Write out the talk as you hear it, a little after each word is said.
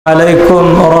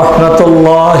عليكم ورحمة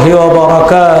الله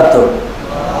وبركاته.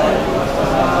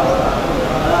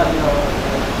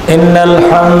 إن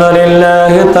الحمد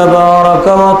لله تبارك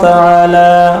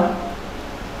وتعالى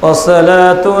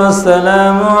والصلاة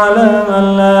والسلام على من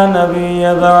لا نبي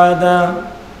بعده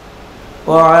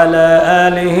وعلى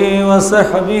آله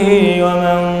وصحبه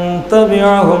ومن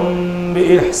تبعهم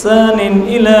بإحسان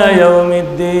إلى يوم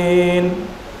الدين.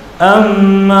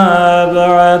 أما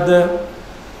بعد،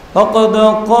 فقد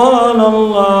قال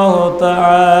الله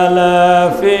تعالى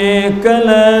في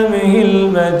كلامه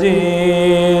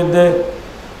المجيد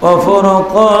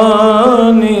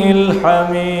وفرقانه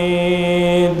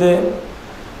الحميد: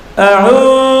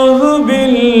 أعوذ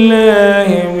بالله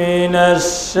من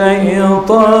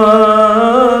الشيطان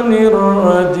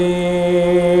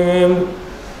الرجيم.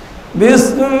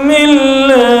 بسم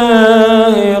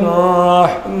الله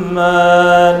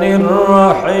الرحمن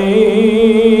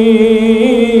الرحيم.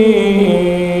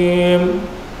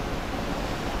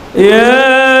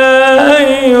 يا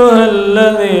أيها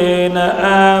الذين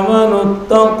آمنوا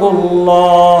اتقوا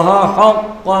الله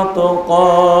حق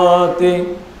تقاته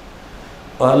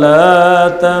ولا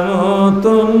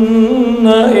تموتن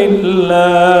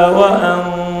إلا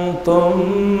وأنتم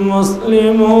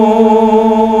مسلمون.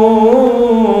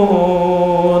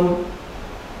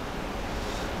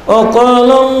 وقال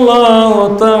الله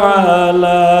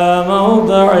تعالى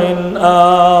موضع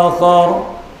آخر: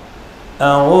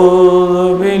 أعوذ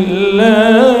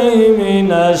بالله من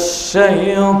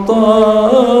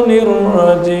الشيطان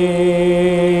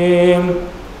الرجيم.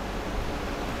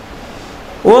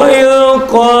 وإذ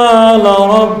قال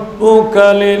ربك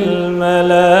للملائكة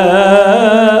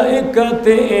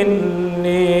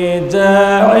إني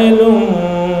جاعل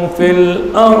في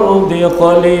الأرض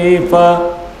خليفة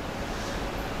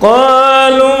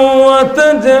قالوا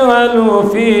وتجعل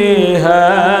فيها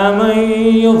من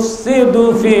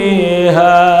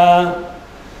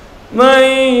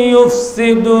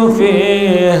يفسد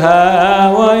فيها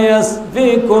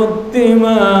ويسفك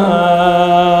الدماء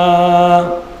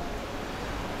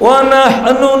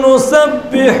ونحن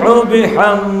نسبح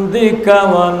بحمدك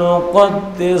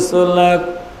ونقدس لك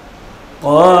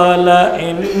قال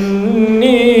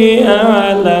إني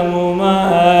أعلم ما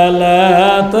لا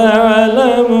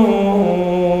تعلمون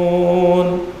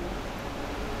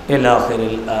إلى آخر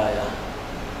الآية.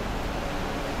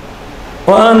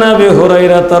 وعن أبي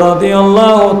هريرة رضي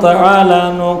الله تعالى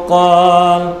عنه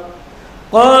قال: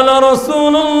 قال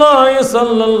رسول الله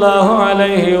صلى الله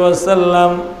عليه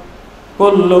وسلم: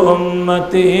 كل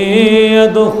أمتي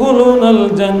يدخلون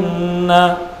الجنة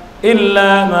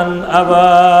إلا من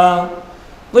أبى.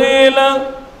 قيل: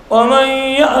 ومن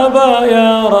يأبى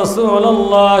يا رسول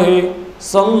الله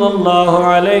صلى الله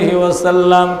عليه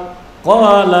وسلم؟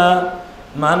 قال: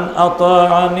 من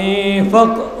أطاعني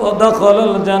فقد دخل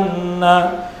الجنة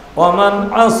ومن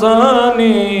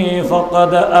عصاني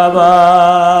فقد أبى.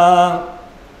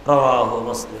 رواه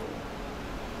مسلم।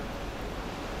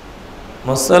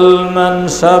 মুসলমান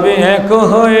সবে এক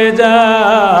হয়ে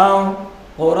যাও,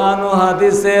 কোরআন ও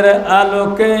হাদিসের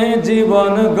আলোকে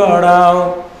জীবন গড়াও,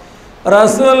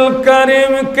 রাসূল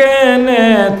করিমকে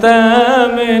নেতা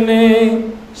মেনে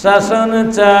শাসন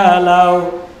চালাও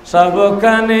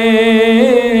সবখানে।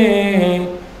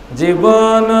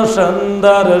 জীবন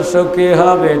সুন্দর সুখী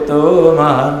হবে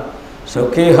তোমার,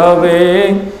 সুখী হবে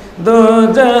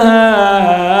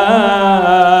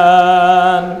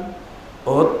দুজাহান।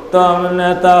 উত্তম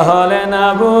নেতা হলেন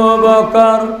আবু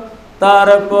বকর,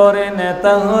 তারপরে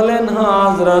নেতা হলেন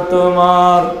হযরত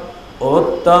ওমর।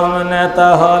 উত্তম নেতা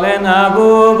হলেন আবু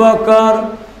বকর,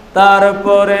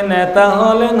 তারপরে নেতা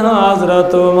হলেন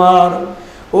হযরত ওমর।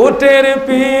 উটের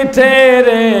পিঠে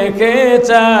রেখে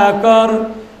চাকর,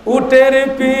 উটের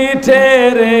পিঠে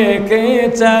রেখে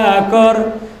চাকর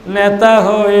নেতা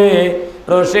হয়ে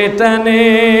রশি টানে।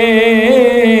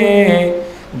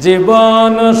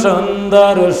 জীবন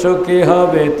সুন্দর সুখী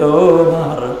হবে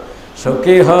তোমার,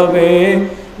 সুখী হবে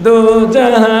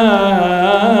দুজাহান।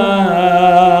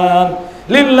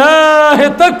 লিল্লাহি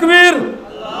তাকবীর।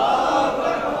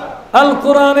 আল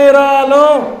কোরআনের আলো,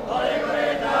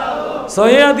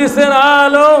 সহিহ হাদিসের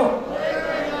আলো,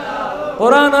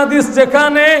 কোরআন হাদিস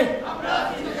যেখানে,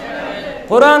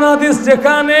 কোরআন হাদিস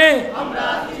যেখানে,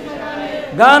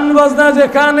 গান বাজনা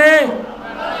যেখানে,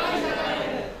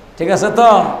 ঠিক আছে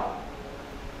তো?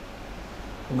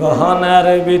 গহনার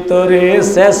ভিতরে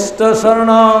শ্রেষ্ঠ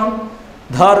স্বর্ণ,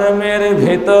 ধর্মের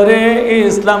ভিতরে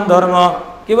ইসলাম ধর্ম।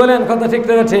 কি বলেন? কথা ঠিক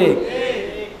না ঠিক?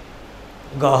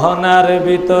 গহনার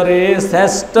ভিতরে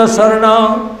শ্রেষ্ঠ স্বর্ণ,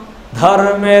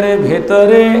 ধর্মের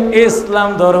ভিতরে ইসলাম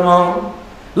ধর্ম।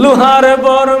 লোহার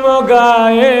বর্ম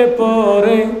গায়ে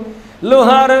পরে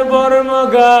লোহার বর্ম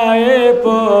গায়ে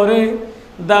পরে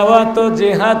দাওয়াত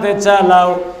জিহাদ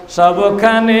চালাও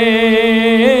সবখানে,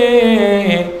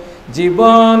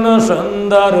 জীবন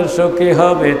সুন্দর সুখী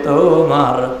হবে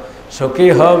তোমার, সুখী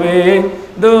হবে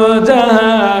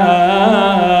দুজাহান।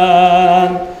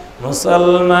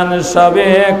 মুসলমান সবে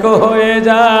এক হয়ে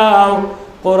যাও,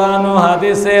 কোরআন ও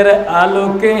হাদিসের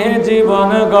আলোকে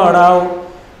জীবন গড়াও।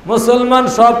 মুসলমান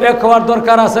সব এক হওয়ার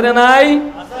দরকার আছে না নাই?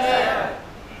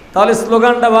 তাহলে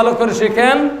স্লোগানটা ভালো করে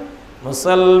শিখেন,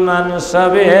 মুসলমান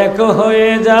সবে এক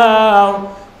হয়ে যাও,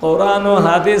 কোরআন ও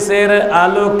হাদিসের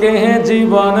আলোকে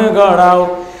জীবন গড়াও।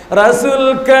 রাসূল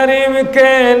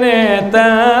করিমকে নেতা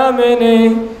মেনে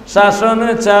শাসন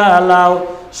চালাও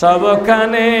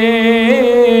সবখানে,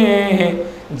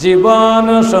 জীবন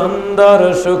সুন্দর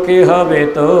সুখী হবে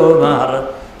তোমার,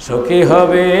 সুখী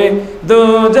হবে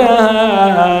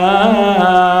দুজাহান।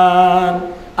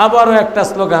 আবারও একটা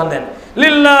স্লোগান দেন,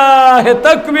 লিল্লাহে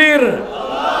তাকবীর,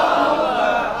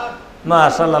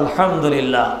 মাশাআল্লাহ,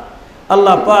 আলহামদুলিল্লাহ।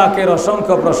 আল্লাহ পাকের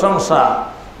অসংখ্য প্রশংসা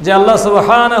যে আল্লাহ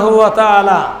সুবহানাহু ওয়া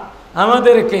তাআলা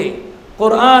আমাদেরকে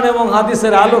কোরআন এবং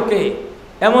হাদিসের আলোকে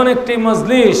এমন একটি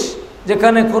মজলিস,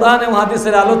 যেখানে কোরআন এবং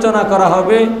হাদিসের আলোচনা করা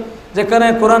হবে, যেখানে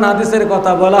কোরআন হাদিসের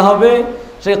কথা বলা হবে,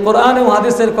 সেই কোরআন এবং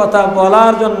হাদিসের কথা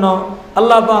বলার জন্য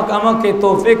আল্লাহ পাক আমাকে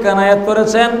তৌফিক এনায়েত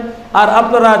করেছেন। আর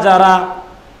আপনারা যারা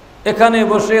এখানে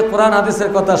বসে কোরআন হাদিসের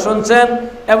কথা শুনছেন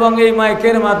এবং এই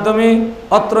মাইকের মাধ্যমে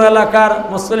অত্র এলাকার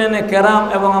মুসলিনে কেরাম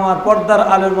এবং আমার পর্দার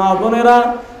আলের মা বোনেরা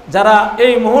যারা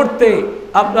এই মুহূর্তে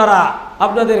আপনারা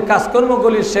আপনাদের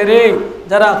কাজকর্মগুলি সেরে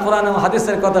যারা কোরআন এবং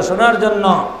হাদিসের কথা শোনার জন্য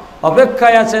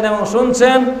অপেক্ষায় আছেন এবং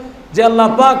শুনছেন, যে আল্লাহ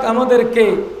পাক আমাদেরকে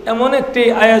এমন একটি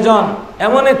আয়োজন,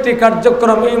 এমন একটি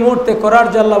কার্যক্রম এই মুহূর্তে করার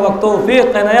যে আল্লাহ পাক তৌফিক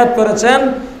এনায়েত করেছেন,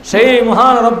 সেই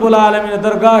মহান রব্বুল আলামিনের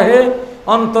দরগাহে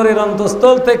অন্তরের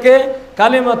অন্তঃস্থল থেকে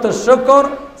কালিমাত শুকর,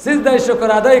 সিজদায়ে শুকর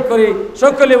আদায় করি।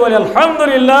 সকলে বলে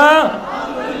আলহামদুলিল্লাহ,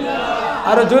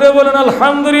 আর জোরে বলেন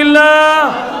আলহামদুলিল্লাহ।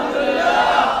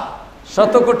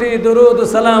 শত কোটি দুরূদ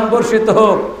সালাম বর্ষিত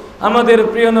হোক আমাদের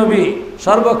প্রিয় নবী,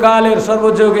 সর্বকালের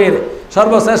সর্বযুগের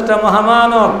সর্বশ্রেষ্ঠ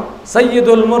মহামানব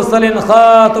সাইয়্যিদুল মুরসালিন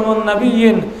খাতামুন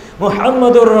নবিয়্যিন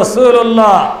মুহাম্মদুর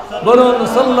রাসূলুল্লাহ, বলুন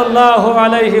সাল্লাল্লাহু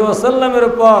আলাইহি ওয়াসাল্লামের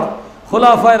উপর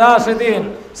খুলাফায়ে রাশিদিন,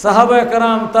 সাহাবায়ে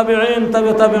কেরাম, তাবিঈন,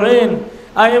 তাবে তাবিঈন,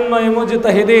 আইম্মায়ে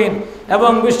মুজতাহিদিন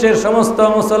এবং বিশ্বের সমস্ত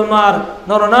মুসলমান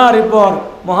নরনারীর উপর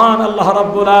মহান আল্লাহ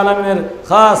রাব্বুল আলামিনের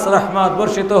খাস রহমত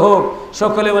বর্ষিত হোক।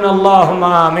 সকলে বলেন আল্লাহুম্মা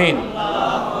আমিন।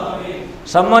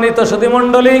 সম্মানিত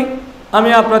সুধীমণ্ডলী, আমি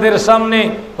আপনাদের সামনে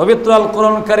পবিত্র আল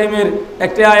কোরআন কারীমের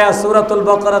একটি আয়াত সূরাতুল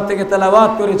বাকারা থেকে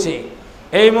তেলাওয়াত করেছি।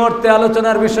 এই মুহূর্তে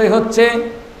আলোচনার বিষয় হচ্ছে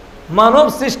মানব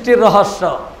সৃষ্টির রহস্য।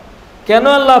 কেন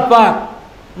আল্লাহ পাক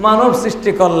মানব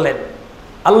সৃষ্টি করলেন?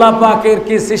 আল্লাহ পাকের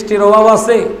কি সৃষ্টির অভাব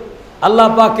আছে? আল্লাহ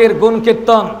পাকের গুণ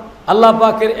কীর্তন, আল্লাহ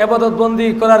পাকের ইবাদত বন্দি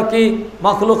করার কি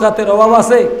মাখলুকাতের অভাব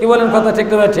আছে? কি বলেন কথা ঠিক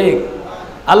না ঠিক?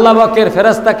 আল্লাহ পাকের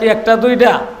ফেরেশতা কি একটা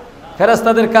দুইটা?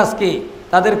 ফেরেশতাদের কাজ কি?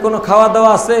 তাদের কোনো খাওয়া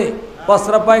দাওয়া আছে?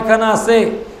 পসরা পায়খানা আছে?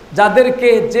 যাদেরকে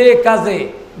যে কাজে,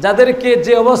 যাদেরকে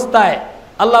যে অবস্থায়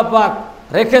আল্লাহ পাক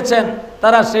রেখেছেন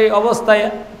তারা সেই অবস্থায়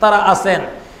তারা আছেন,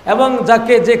 এবং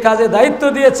যাকে যে কাজে দায়িত্ব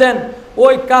দিয়েছেন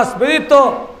ওই কাজ ব্যতীত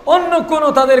অন্য কোনো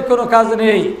তাদের কোনো কাজ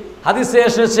নেই। হাদিসে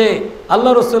এসেছে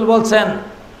আল্লাহ রসুল বলছেন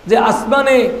যে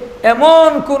আসমানে এমন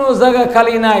কোনো জায়গা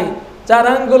খালি নাই, 4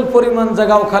 আঙ্গুল পরিমাণ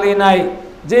জায়গাও খালি নাই,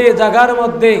 যে জায়গার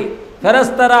মধ্যে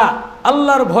ফেরেশতারা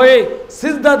আল্লাহর ভয়ে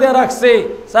সিজদা দিয়ে রাখছে,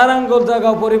 4 আঙ্গুল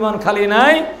জায়গাও পরিমাণ খালি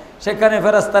নাই, সেখানে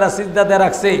ফেরেশতারা সিজদা দিয়ে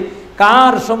রাখছে।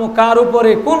 কার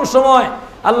উপরে কোন সময়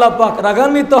আল্লাহ পাক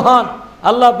রাগান্বিত হন,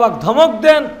 আল্লাহ পাক ধমক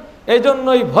দেন, এই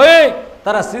জন্যই ভয়ে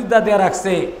তারা সিজদা দিয়ে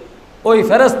রাখছে। ওই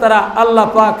ফেরেশতারা আল্লাহ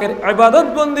পাকের ইবাদত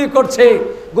বন্দি করছে,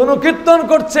 গুণকীর্তন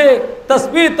করছে,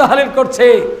 তাসবিহ তাহলিল করছে,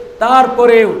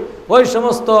 তারপরেও ওই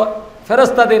সমস্ত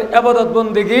ফেরেশতাদের ইবাদত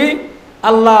বন্দিগি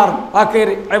আল্লাহর পাকের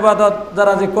ইবাদত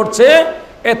যারা যে করছে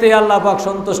এতে আল্লাহ পাক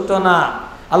সন্তুষ্ট না।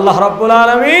 আল্লাহ রাব্বুল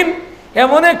আলামিন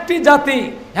এমন একটি জাতি,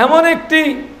 এমন একটি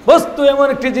বস্তু, এমন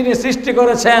একটি জিনিস সৃষ্টি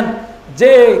করেছেন,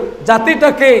 যে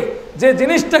জাতিটাকে, যে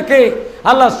জিনিসটাকে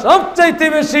আল্লাহ সবচাইতে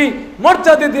বেশি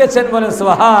মর্যাদা দিয়েছেন, বলেন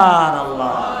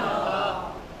সুবহানাল্লাহ।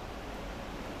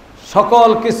 সকল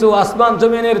কিছু, আসমান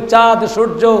জমিনের চাঁদ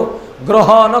সূর্য গ্রহ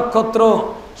নক্ষত্র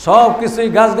সব কিছুই,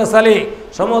 গাছগাছালি,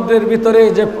 সমুদ্রের ভিতরে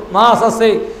যে মাছ আছে,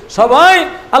 সবাই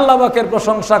আল্লাহ পাকের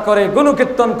প্রশংসা করে,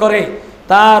 গুণকীর্তন করে।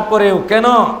 তারপরেও কেন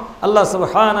আল্লাহ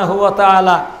সুবহানাহু ওয়া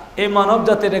তাআলা এই মানব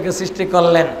জাতিটাকে সৃষ্টি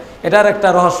করলেন? এটার একটা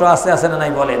রহস্য আছে না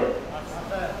নাই বলেন?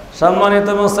 সম্মানিত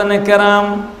মুসলিম কেরাম,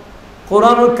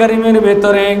 কোরআনুল কারীমের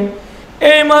ভিতরে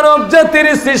এই মানব জাতির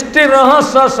সৃষ্টির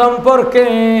রহস্য সম্পর্কে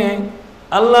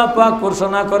আল্লাহ পাক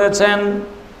ঘোষণা করেছেন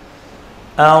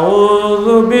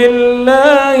আউযু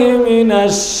বিল্লাহি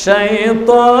মিনাশ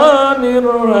শাইতানির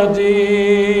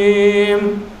রাজীম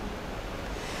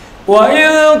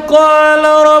وَإِذْ قَالَ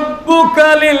رَبُّكَ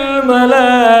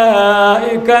لِلْمَلَائِكَةِ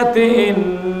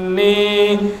إِنِّي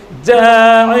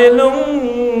جَاعِلٌ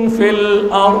فِي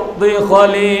الْأَرْضِ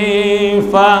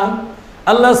خَلِيفَةً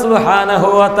আল্লাহ সুবহানাহু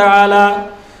ওয়া তাআলা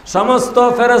সমস্ত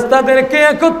ফেরেশতাদেরকে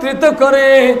একত্রিত করে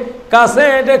কাছে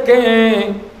ডেকে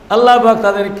আল্লাহ পাক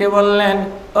তাদেরকে বললেন,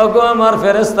 ওগো আমার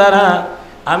ফেরেশতারা,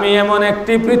 আমি এমন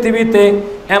একটি পৃথিবীতে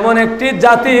এমন একটি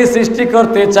জাতি সৃষ্টি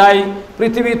করতে চাই,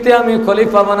 পৃথিবীতে আমি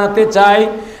খলিফা বানাতে চাই,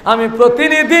 আমি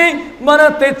প্রতিনিধি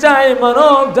বানাতে চাই,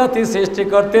 মানব জাতি সৃষ্টি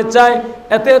করতে চাই।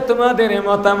 এতে তোমাদের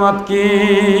মতামত কি?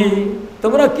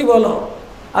 তোমরা কি বলো?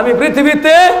 আমি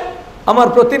পৃথিবীতে আমার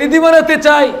প্রতিনিধি বানাতে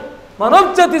চাই, মানব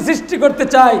জাতি সৃষ্টি করতে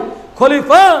চাই,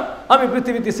 খলিফা আমি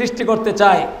পৃথিবীতে সৃষ্টি করতে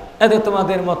চাই। এতে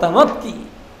তোমাদের মতামত কি?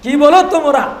 কি বলো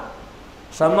তোমরা?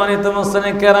 সম্মানিত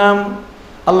মুসলিম কেরাম,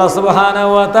 আল্লাহ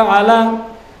সুবহানাহু ওয়া তাআলা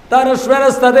তার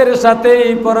ফেরেশতাদের সাথে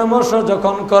এই পরামর্শ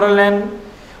যখন করলেন,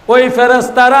 ওই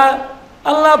ফেরেশতারা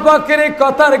আল্লাহ পাকের এই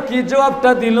কথার কি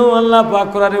জবাবটা দিল আল্লাহ পাক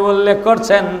কোরআনে উল্লেখ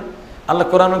করছেন। আল্লাহ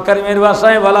কোরআনুল কারীমের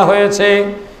ভাষায় বলা হয়েছে,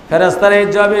 ফেরেশতারা এই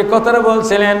জবাবে কথাটা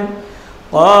বলছিলেন,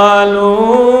 ক্বালু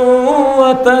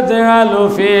আতাজআলু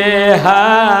ফিহা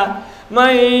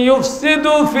মান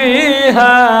ইউফসিদু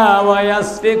ফিহা ওয়া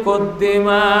ইয়াসফিকুদ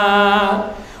দিমা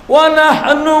ওয়া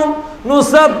নাহনু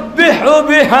নুসাব্বিহু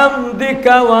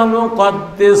বিহামদিকা ওয়া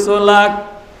নুকদ্দিসু লাক।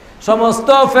 সমস্ত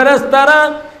ফেরেশতারা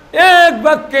এক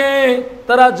বাক্যে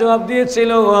তারা জবাব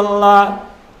দিয়েছিল, আল্লাহ,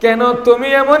 কেন তুমি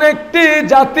এমন একটি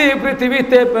জাতি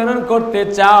পৃথিবীতে প্রেরণ করতে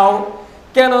চাও?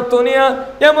 কেন তুমি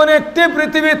এমন একটি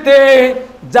পৃথিবীতে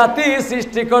জাতি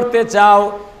সৃষ্টি করতে চাও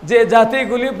যে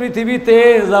জাতিগুলি পৃথিবীতে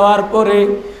যাওয়ার পরে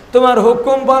তোমার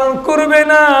হুকুম পালন করবে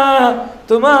না,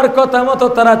 তোমার কথা মতো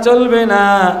তারা চলবে না,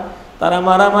 তারা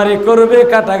মারামারি করবে,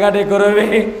 কাটাকাটি করবে,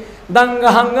 দাঙ্গা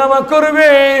হাঙ্গামা করবে,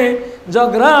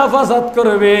 ঝগড়া ফাসাদ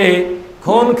করবে,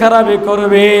 খুন খারাপি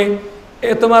করবে,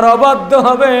 এ তোমার অবাধ্য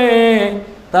হবে,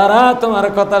 তারা তোমার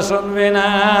কথা শুনবে না।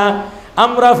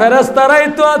 আমরা ফেরেশতারাই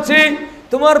তো আছি,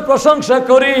 তোমার প্রশংসা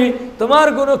করি, তোমার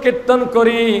গুণকীর্তন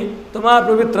করি, তোমার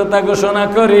পবিত্রতা ঘোষণা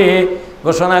করি,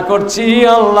 ঘোষণা করছি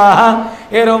আল্লাহ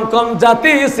এরকম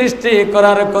জাতি সৃষ্টি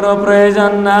করার কোনো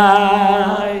প্রয়োজন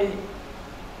নাই।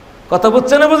 কথা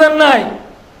বুঝছে না বুঝেন নাই?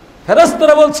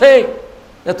 ফেরেশতারা বলছে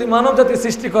যে তুই মানব জাতি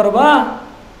সৃষ্টি করবা,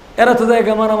 এরা তো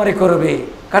জায়গা মারামারি করবে,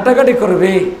 কাটাকাটি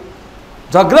করবে,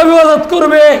 ঝগড়া বিবাদ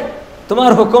করবে,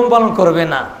 তোমার হুকুম পালন করবে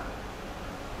না।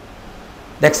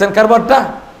 দেখছেন কারবারটা?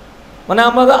 মানে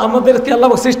আমাদেরকে আল্লাহ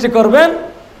সৃষ্টি করবেন,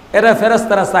 এরা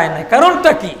ফেরেশতারা চায় না।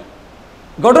 কারণটা কি?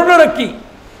 ঘটনাটা কি?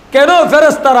 কেন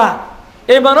ফেরেশতারা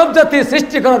এই মানব জাতি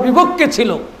সৃষ্টি করার বিপক্ষে ছিল?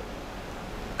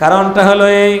 কারণটা হলো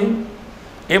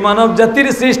এই মানব জাতির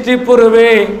সৃষ্টি পূর্বে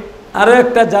আরো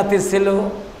একটা জাতি ছিল,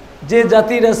 যে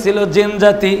জাতিরা ছিল জিন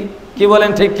জাতি। কি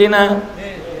বলেন, ঠিক কিনা?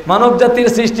 মানব জাতির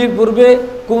সৃষ্টির পূর্বে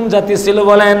কোন জাতি ছিল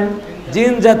বলেন?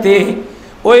 জিন জাতি।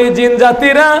 ওই জিন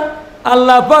জাতিরা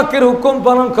আল্লাহ পাকের হুকুম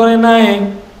পালন করে নাই,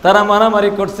 তারা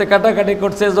মারামারি করছে, কাটাকাটি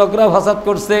করছে, ঝগড়া ফাসাদ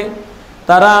করছে,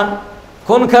 তারা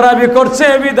খুন খারাপি করছে।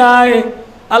 বিদায়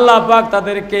আল্লাহ পাক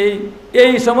তাদেরকে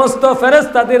এই সমস্ত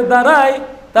ফেরেশতাদের দ্বারাই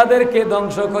তাদেরকে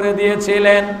ধ্বংস করে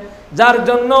দিয়েছিলেন। যার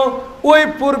জন্য ওই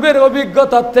পূর্বের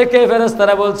অভিজ্ঞতা থেকে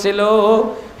ফেরেশতারা বলছিল,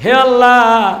 হে আল্লাহ,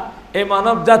 এই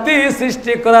মানব জাতি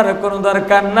সৃষ্টি করার কোনো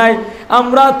দরকার নাই,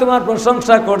 আমরা তোমার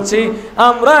প্রশংসা করছি,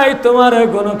 আমরাই তোমার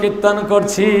গুণকীর্তন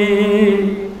করছি।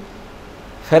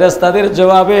 ফেরেশতাদের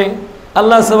জবাবে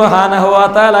আল্লাহ সুবহানাহু ওয়া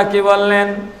তাআলা কি বললেন?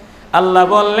 আল্লাহ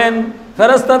বললেন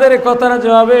ফেরেশতাদের কথার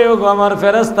জবাবে, ওগো আমার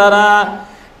ফেরেশতারা,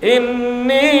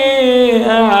 ইন্নী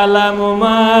আ'লামু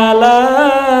মা লা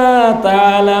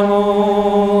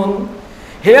তা'লামুন।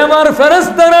 হে আমার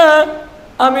ফেরেশতারা,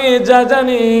 আমি যা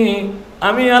জানি,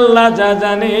 আমি আল্লাহ যা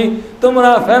জানি,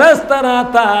 তোমরা ফেরেশতারা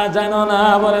তা জানো না।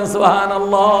 বলেন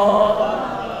সুবহানাল্লাহ।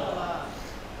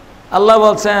 আল্লাহ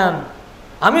বলছেন,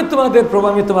 আমি তোমাদের প্রভু,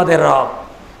 আমি তোমাদের রব,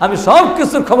 আমি সব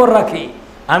কিছুর খবর রাখি,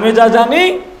 আমি যা জানি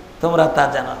তোমরা তা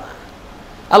জানো না।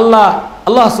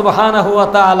 আল্লাহ সুবহানাহু ওয়া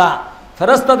তাআলা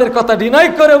ফেরেশতাদের কথা ডিনাই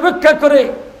করে, উপেক্ষা করে,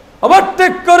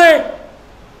 ওভারটেক করে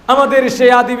আমাদের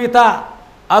সেই আদি পিতা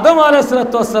আদম আলাইহিস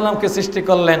সালামকে সৃষ্টি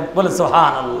করলেন। বলে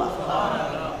সুবহানাল্লাহ।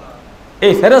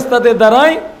 এই ফেরেশতাদের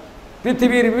দ্বারাই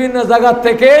পৃথিবীর বিভিন্ন জায়গা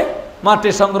থেকে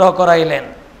মাটি সংগ্রহ করাইলেন।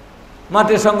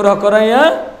 মাটি সংগ্রহ করাইয়া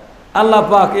আল্লাহ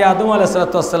পাক এই আদম আলাইহিস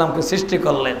সালামকে সৃষ্টি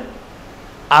করলেন।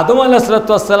 আদম আলাইহিস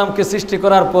সালামকে সৃষ্টি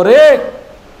করার পরে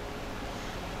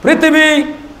পৃথিবী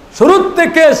শুরু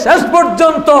থেকে শেষ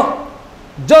পর্যন্ত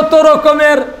যত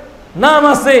রকমের নাম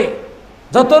আছে,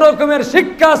 যত রকমের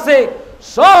শিক্ষা আছে,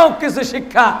 সব কিছু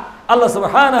শিক্ষা আল্লাহ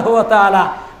সুবহানাহু ওয়া তাআলা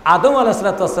আদম আলাইহিস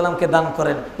সালামকে দান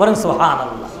করেন। বলেন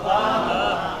সুবহানাল্লাহ।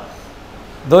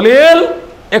 দলিল,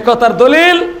 একতার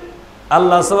দলিল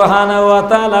আল্লাহ সুবহানাহু ওয়া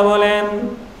তাআলা বলেন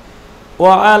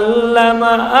وعلم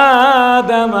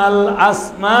آدم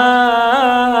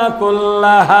الأسماء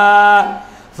كلها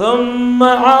ثم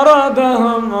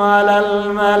عرضهم على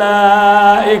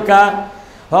الملائكة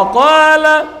فقال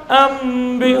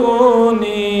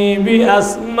أنبئوني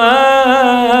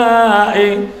بأسماء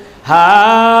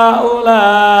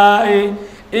هؤلاء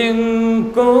إن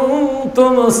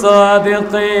كنتم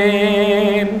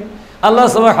صادقين। الله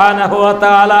سبحانه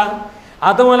وتعالى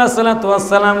আদম আলাইহিস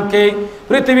সালামকে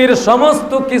পৃথিবীর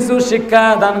সমস্ত কিছু শিক্ষা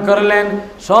দান করলেন,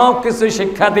 সব কিছু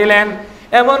শিক্ষা দিলেন।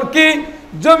 এমনকি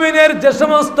জমিনের যে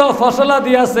সমস্ত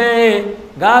ফসলাদি আছে,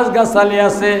 গাছ গাছালি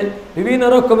আছে, বিভিন্ন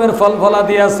রকমের ফল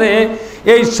ফলাদি আছে,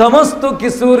 এই সমস্ত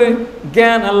কিছুর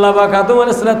জ্ঞান আল্লাহ পাক আদম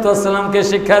আলাইহিস সালামকে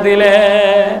শিক্ষা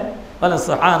দিলেন। বলেন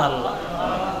সুবহানাল্লাহ।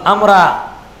 আমরা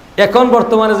এখন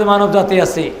বর্তমানে যে মানব জাতি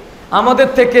আছি, আমাদের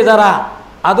থেকে যারা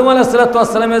আদম আলাইহিস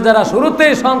সালামের যারা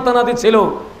শুরুতেই সন্তানাদি ছিল,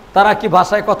 তারা কি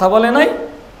ভাষায় কথা বলে নাই?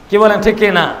 কি বলেন ঠিক কি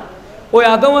না? ওই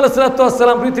আদম আলাইহিস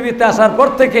সালাম পৃথিবীতে আসার পর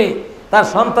থেকে তার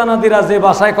সন্তানাদিরা যে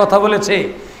ভাষায় কথা বলেছে,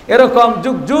 এরকম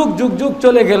যুগ যুগ যুগ যুগ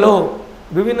চলে গেল,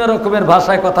 বিভিন্ন রকমের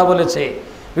ভাষায় কথা বলেছে,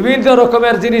 বিভিন্ন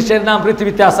রকমের জিনিসের নাম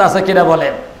পৃথিবীতে আছে, আছে কিনা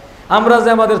বলেন? আমরা যে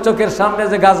আমাদের চোখের সামনে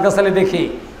যে গাছগাছালি দেখি,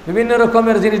 বিভিন্ন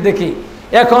রকমের জিনিস দেখি,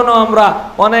 এখনো আমরা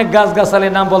অনেক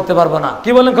গাছগাছালির নাম বলতে পারবো না। কি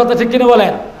বলেন, কথা ঠিক কিনা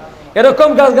বলেন? এরকম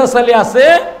গাছগাছালি আছে,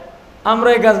 আমরা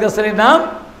এই গাছগাছালির নাম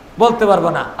বলতে পারবো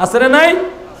না, আছে না নাই?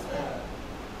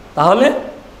 তাহলে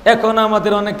এখন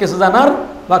আমাদের অনেক কিছু জানার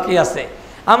বাকি আছে।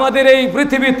 আমাদের এই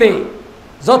পৃথিবীতে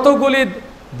যতগুলি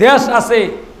দেশ আছে,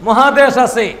 মহাদেশ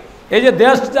আছে, এই যে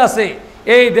দেশ আছে,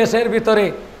 এই দেশের ভিতরে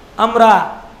আমরা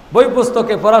বই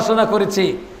পুস্তকে পড়াশোনা করেছি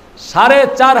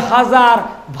 ৪,৫০০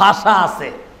 ভাষা আছে।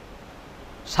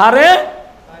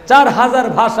 ৪,৫০০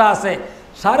 ভাষা আছে।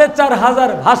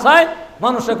 ৪,৫০০ ভাষায়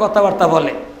মানুষের কথাবার্তা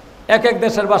বলে। এক এক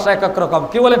দেশের ভাষা এক এক রকম।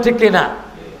 কি বলে ঠিক কিনা?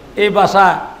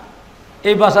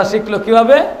 এই ভাষা শিখলো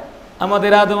কিভাবে?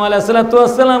 আমাদের আদম আলাইহিস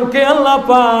সালামকে আল্লাহ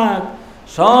পাক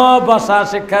সব ভাষা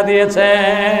শিক্ষা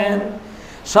দিয়েছেন।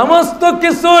 সমস্ত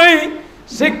কিছুই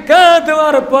শিক্ষা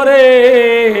দেওয়ার পরে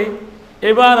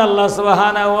এবার আল্লাহ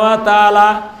সুবহানাহু ওয়া তাআলা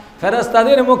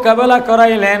ফেরেশতাদের মোকাবেলা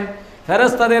করাইলেন,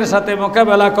 ফেরেশতাদের সাথে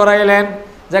মোকাবেলা করাইলেন।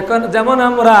 যেমন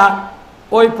আমরা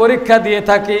ওই পরীক্ষা দিয়ে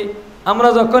থাকি, আমরা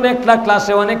যখন একটা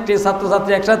ক্লাসে অনেকটি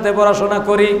ছাত্রছাত্রী একসাথে পড়াশোনা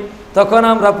করি, তখন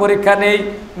আমরা পরীক্ষা নেই,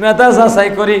 মেধা যাচাই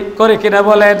করি কিনা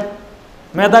বলেন?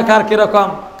 মেধা কার কীরকম,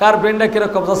 কার ব্রেনটা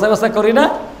কীরকম যাচাই বাছাই করি না?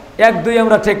 ১ ২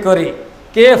 আমরা ঠিক করি,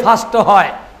 কে ফার্স্ট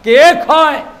হয়, কে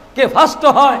ক্ষয়, কে ফার্স্ট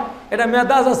হয়, এটা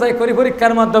মেধা যাচাই করি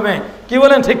পরীক্ষার মাধ্যমে। কি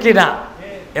বলেন ঠিক কিনা?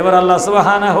 এবার আল্লাহ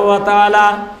সুবহানাহু ওয়া তাআলা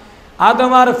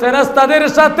আদম আর ফেরেশতাদের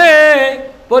সাথে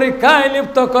পরীক্ষায়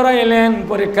লিপ্ত করাইলেন,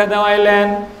 পরীক্ষা দেওয়াইলেন।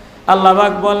 আল্লাহ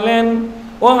পাক বললেন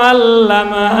ও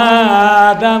আল্লামা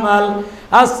আদামাল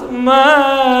আসমা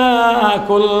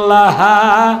কুল্লাহা।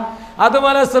 আদম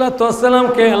আলাইহিস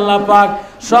সালামকে আল্লাহ পাক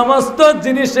সমস্ত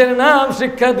জিনিসের নাম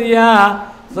শিক্ষা দিয়া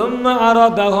সুম্মা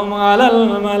আরাদাহুম আলাল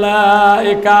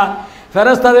মালাইকা,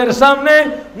 ফেরেশতাদের সামনে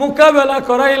মোকাবেলা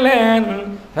করাইলেন।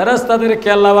 ফেরেশতাদেরকে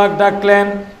আল্লাহ পাক ডাকলেন,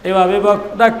 এভাবে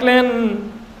ডাকলেন,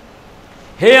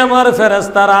 হে আমার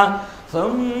ফেরেশতারা,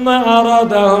 সুম্মা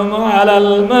আরাদাহুম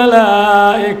আলাল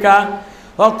মালাইকা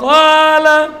وقال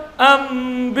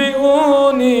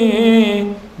أنبئوني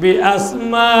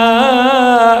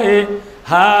بأسماء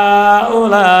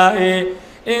هؤلاء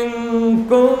إن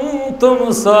كنتم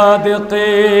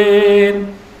صادقين।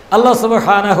 আল্লাহ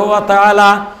সুবহানাহু ওয়া তাআলা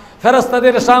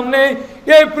ফেরেশতাদের সামনে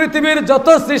এই পৃথিবীর যত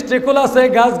সৃষ্টিকুল আছে,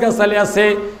 গাছগাছালি আছে,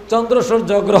 চন্দ্র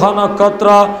সূর্য গ্রহ নক্ষত্র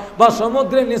বা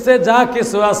সমুদ্রের নিচে যা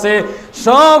কিছু আছে,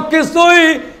 সব কিছুই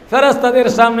ফেরেশতাদের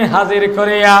সামনে হাজির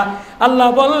করিয়া আল্লাহ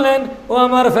বললেন, ও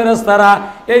আমার ফেরেশতারা,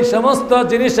 এই সমস্ত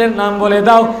জিনিসের নাম বলে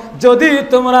দাও যদি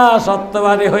তোমরা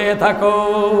সত্যবাদী হয়ে থাকো।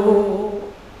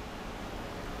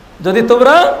 যদি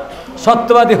তোমরা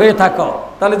সত্যবাদী হয়ে থাকো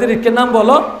তাহলে জিনিসের নাম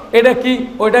বলো, এটা কি,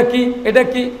 ওইটা কি, এটা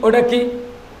কি, ওইটা কি।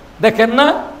 দেখেন না,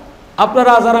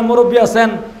 আপনারা যারা মুরব্বী আছেন,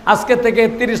 আজকে থেকে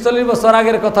 ৩০-৪০ বছর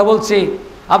আগের কথা বলছি,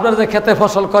 আপনারা যে খেতে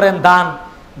ফসল করেন,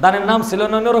 ধানের নাম ছিল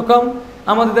না অন্যরকম।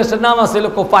 আমাদের দেশের নাম আছিল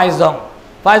পাইজং।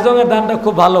 পাইজংয়ের ধানটা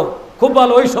খুব ভালো, খুব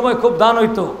ভালো, ওই সময় খুব ধান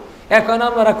হইতো। এখন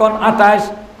আপনারা কোন ২৮,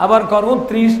 আবার কোন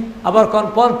 ২৯, আবার কোন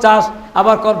 ৫০,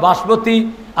 আবার কোন বাসমতি,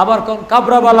 আবার কোন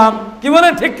কাবরা বালাম। কি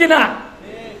বলেন ঠিক কিনা?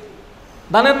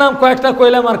 ধানের নাম কয়েকটা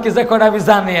কইলাম আর কি, যে কয়টা আমি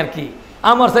জানি আর কি,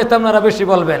 আমার চাইতে আপনারা বেশি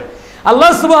বলবেন।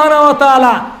 আল্লাহ সুবহানাহু ওয়া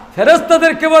তাআলা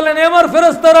ফেরেশতাদেরকে বলেন, আমার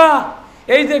ফেরেশতারা,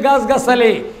 এই যে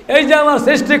গাছগাছালি, এই যে আমার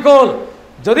সৃষ্টিকুল,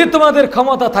 যদি তোমাদের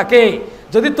ক্ষমতা থাকে,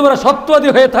 যদি তোমরা সত্যবাদী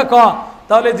হয়ে থাকো,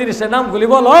 তাহলে জিনিসের নামগুলি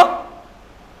বলো।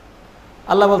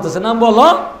 আল্লাহ বলতেছে নাম বলো।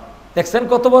 দেখছেন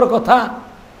কত বড় কথা।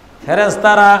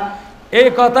 ফেরেশতারা এই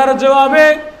কথার জবাবে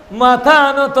মাথা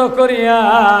নত করিয়া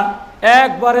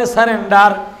একবারে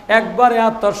সারেন্ডার, একবারে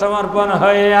আত্মসমর্পণ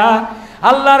হইয়া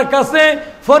আল্লাহর কাছে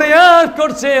ফরিয়াদ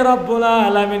করছে রব্বুল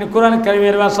আলামিন। কোরআন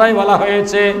কারীমের ভাষায় বলা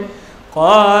হয়েছে,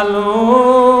 ক্বালু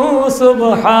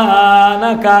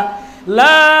সুবহানাকা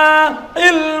লা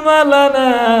ইলমা লানা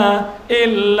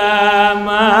ইল্লা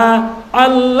মা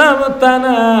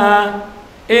আল্লামতানা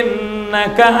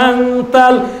ইন্নাকা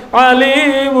আনতাল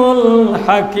আলিমুল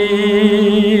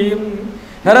হাকীম।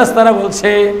 ফেরেশতারা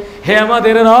বলছে, হে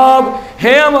আমাদের রব,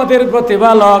 হে আমাদের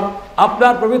প্রতিপালক,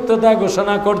 আপনার পবিত্রতা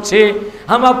ঘোষণা করছি,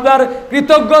 আমি আপনার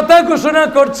কৃতজ্ঞতা ঘোষণা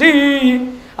করছি।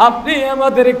 আপনি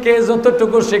আমাদেরকে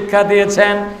যতটুকু শিক্ষা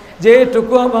দিয়েছেন,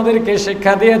 যেটুকু আমাদেরকে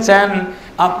শিক্ষা দিয়েছেন,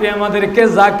 আপনি আমাদেরকে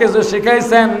যা কিছু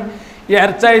শিখাইছেন,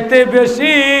 এর চাইতে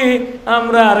বেশি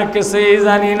আমরা আর কিছুই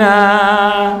জানি না।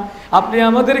 আপনি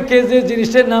আমাদেরকে যে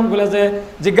জিনিসের নামগুলো যে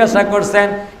জিজ্ঞাসা করছেন,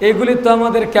 এগুলি তো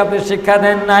আমাদেরকে আপনি শিক্ষা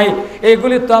দেন নাই,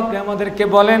 এগুলি তো আপনি আমাদেরকে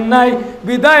বলেন নাই,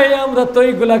 বিদায় আমরা তো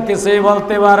এইগুলা কিছুই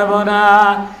বলতে পারবো না।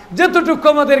 যতটুকু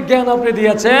আমাদের জ্ঞান আপনি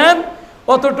দিয়েছেন,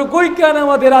 অতটুকুই জ্ঞান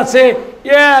আমাদের আছে,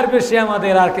 এর বেশি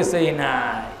আমাদের আর কিছুই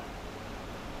নাই।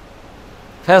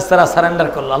 ফেরেশতারা সারেন্ডার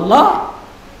করল, আল্লাহ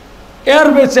এর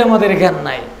বেশি আমাদের জ্ঞান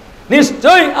নাই।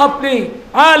 নিশ্চয়ই আপনি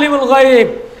আলিমুল গায়ব,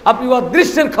 আপনি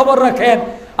অদৃশ্যের খবর রাখেন,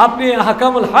 আপনি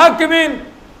হাকামুল হাকিমিন,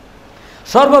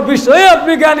 সর্ব বিষয়ে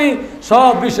আপনি জ্ঞানী,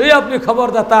 সব বিষয়ে আপনি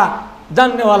খবরদাতা,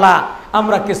 জাননেওয়ালা,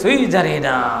 আমরা কিছুই জানি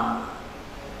না।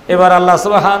 এবার আল্লাহ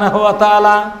সুবহানাহু ওয়া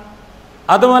তাআলা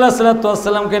আদম আলাইহিস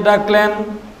সালামকে ডাকলেন।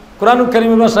 কোরআন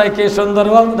কারীমের ভাষায় কি সুন্দর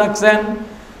ডাকছেন,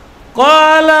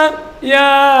 ক্বালা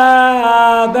ইয়া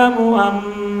আদামু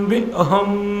আনবিহুম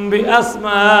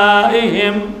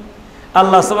বিআসমাইহিম।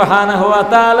 আল্লাহ সুবহানাহু ওয়া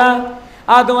তাআলা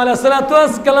আদম আলাইহিস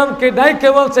সালামকে ডাইকে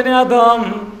বলছেন, আদম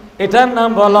এটার নাম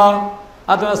বলো।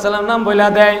 আদম আলাইহিস সালাম নাম বলে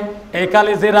দেয়, এই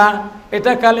কালিজিরা,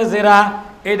 এটা কালিজিরা,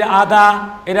 এটা আদা,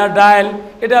 এটা ডাল,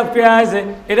 এটা পেঁয়াজ,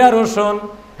 এটা রসুন,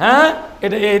 হ্যাঁ,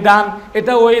 এটা এই ধান,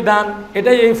 এটা ওই ধান,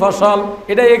 এটা এই ফসল,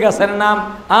 এটা এই গাছের নাম,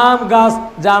 আম গাছ,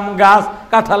 জাম গাছ,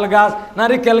 কাঁঠাল গাছ,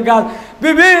 নারিকেল গাছ,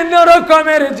 বিভিন্ন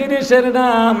রকমের জিনিসের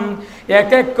নাম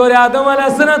এক এক করে আদম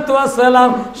আলাইহিস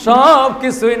সালাম সব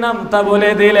কিছুই নামটা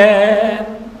বলে দিলেন।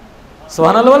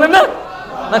 সুবহানাল্লাহ বলেন না,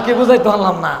 নাকি বুঝাইতে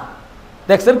পারলাম না?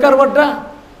 দেখছেন কারবারটা?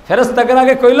 ফেরেশতাদের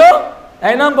আগে কইলো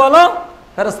এই নাম বলো,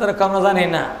 ফেরেশতারা আমরা জানি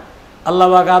না। আল্লাহ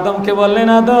পাক আদমকে বললেন,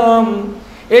 আদম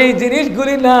এই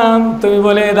জিনিসগুলির নাম তুমি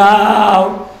বলে দাও।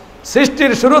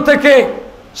 সৃষ্টির শুরু থেকে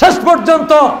শেষ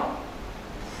পর্যন্ত,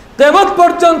 কিয়ামত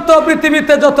পর্যন্ত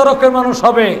পৃথিবীতে যত রকমের মানুষ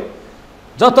হবে,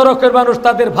 যত রকমের মানুষ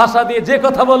তাদের ভাষা দিয়ে যে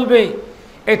কথা বলবে,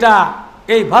 এটা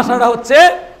এই ভাষাটা হচ্ছে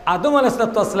আদম আলাইহিস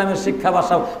সালামের শিক্ষা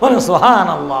ভাষা। বলেন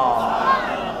সুবহানাল্লাহ।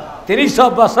 তিনি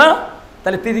সব ভাষা,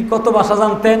 তাহলে তিনি কত ভাষা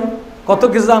জানতেন, কত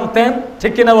কিছু জানতেন,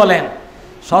 ঠিক কিনা বলেন?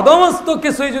 সমস্ত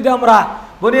কিছুই যদি আমরা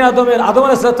বনি আদম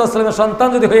আলাইহিস সালামের সন্তান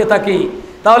যদি হয়ে থাকি,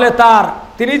 তাহলে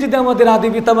তিনি যদি আমাদের আদি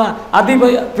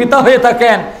পিতা হয়ে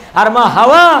থাকেন, আর মা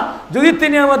হাওয়া যদি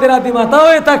তিনি আমাদের আদি মাতা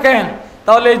হয়ে থাকেন,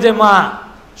 তাহলে এই যে মা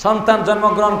সন্তান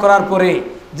জন্মগ্রহণ করার পরে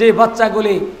যে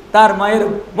বাচ্চাগুলি তার মায়ের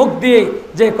মুখ দিয়ে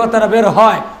যে কথাটা বের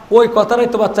হয়, ওই কথাটাই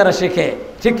তো বাচ্চারা শেখে,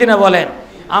 ঠিক কিনা বলেন?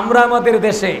 আমরা আমাদের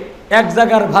দেশে এক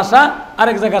জায়গার ভাষা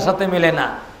আরেক জায়গার সাথে মেলে না,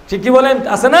 ঠিকই বলেন,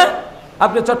 আছে না?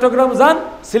 আপনি চট্টগ্রাম যান,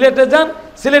 সিলেটে যান,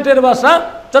 সিলেটের ভাষা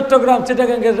চট্টগ্রাম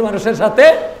চিটাগাঙ্গের মানুষের সাথে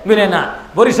মিলে না।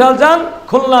 বরিশাল যান,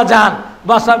 খুলনা যান,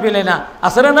 ভাষা মিলে না,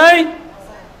 আছে না নাই?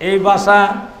 এই ভাষা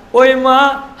ওই মা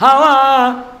হাওয়া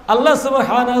আল্লাহ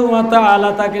সুবহানাহু ওয়া তাআলা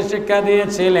তাকে শিক্ষা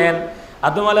দিয়েছিলেন।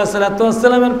 আদম আলাইহিস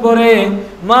সালামের পরে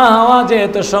মা হাওয়া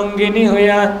যেহেতু সঙ্গিনী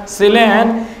হইয়াছিলেন,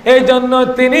 এই জন্য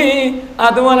তিনি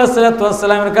আদম আলাইহিস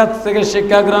সালামের কাছ থেকে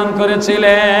শিক্ষা গ্রহণ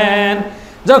করেছিলেন।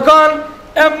 যখন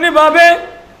এমনিভাবে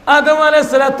আদম আলাইহিস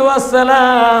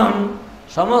সালাম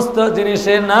সমস্ত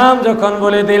জিনিসের নাম যখন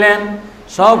বলে দিলেন,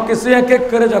 সব কিছু এক এক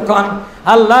করে যখন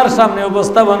আল্লাহর সামনে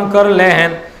উপস্থাপন করলেন,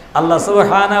 আল্লাহ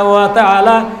সুবহানাহু ওয়া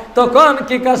তাআলা তখন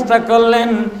কি কাজটা করলেন?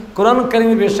 কোরআন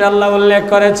কারীমের বিষয়ে আল্লাহ উল্লেখ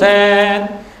করেছেন।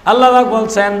 আল্লাহ পাক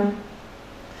বলছেন,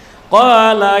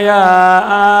 ক্বালা ইয়া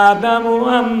আদামু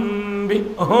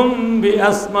আনবিহুম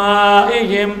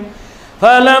বিআসমাইহিম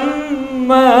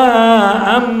ফালাম্মা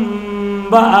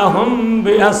আনবাআহুম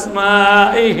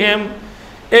বিআসমাইহিম।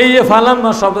 এই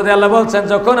ফালাম্মা শব্দ দিয়ে আল্লাহ বলছেন,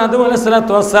 যখন আদম আলাইহিস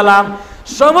সালাম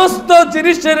সমস্ত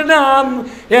জিনিসের নাম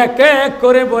এক এক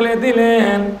করে বলে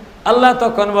দিলেন, আল্লাহ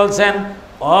তখন বলছেন,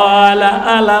 ক্বালা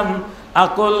আলাম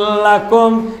আকুল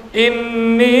লাকুম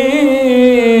ইন্নী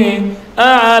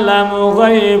আ'লামু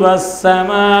গায়বাস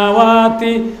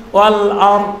সামাওয়াতি ওয়াল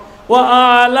আরদ ওয়া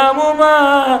আ'লামু মা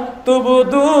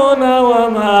তুবদুনা ওয়া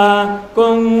মা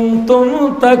কুনতুম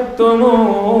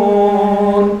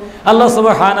তাকতুমুন। আল্লাহ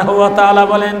সুবহানাহু ওয়া তাআলা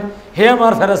বলেন, হে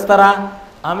আমার ফেরেশতারা,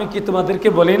 আমি কি তোমাদেরকে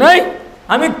বলি নাই,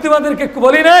 আমি তোমাদেরকে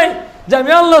বলি নাই যে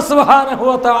আমি আল্লাহ সুবহানাহু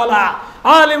ওয়া তাআলা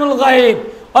আলিমুল গায়ব,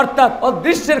 অর্থাৎ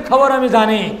অদৃশ্যের খবর আমি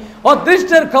জানি,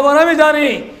 অদৃশ্যের খবর আমি জানি।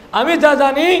 আমি যা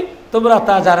জানি তোমরা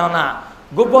তা জানো না।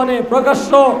 গোপনে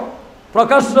প্রকাশ্য,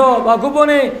 প্রকাশ্য বা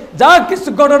গোপনে যা কিছু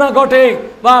ঘটনা ঘটে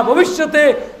বা ভবিষ্যতে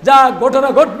যা ঘটনা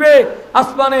ঘটবে,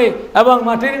 আসমানে এবং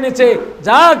মাটির নিচে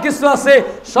যা কিছু আছে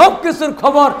সব কিছুর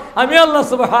খবর আমি আল্লাহ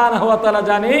সুবহানাহু ওয়া তাআলা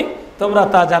জানি, তোমরা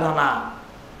তা জানো না।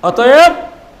 অতএব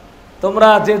তোমরা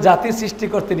যে জাতি সৃষ্টি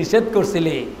করতে নিষেধ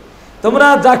করছিলে, তোমরা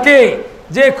যাকে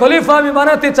যে খলিফা আমি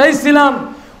বানাতে চাইছিলাম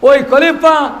ওই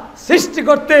খলিফা সৃষ্টি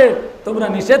করতে তোমরা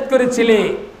নিষেধ করেছিলে,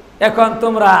 এখন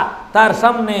তোমরা তার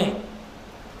সামনে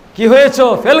কি হয়েছো,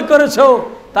 ফেল করেছো।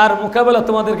 তার মোকাবেলা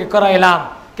তোমাদেরকে করাইলাম,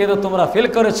 কিন্তু তোমরা ফেল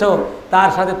করেছো, তার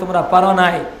সাথে তোমরা পারো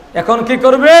নাই। এখন কি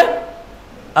করবে?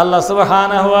 আল্লাহ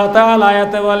সুবহানাহু ওয়া তাআলা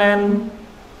আয়াতে বলেন,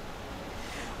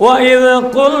 وَإِذْ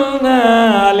قُلْنَا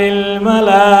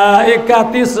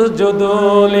لِلْمَلَائِكَةِ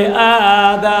اسْجُدُوا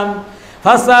لِآدَمَ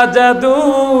فَسَجَدُوا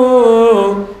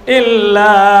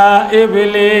إِلَّا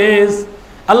إِبْلِيسَ।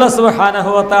 আল্লাহ সুবহানাহু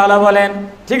ওয়া তাআলা বলেন,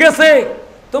 ঠিক আছে,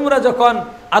 তোমরা যখন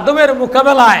আদমের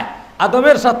মোকাবেলায়,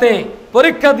 আদমের সাথে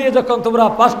পরীক্ষা দিয়ে যখন তোমরা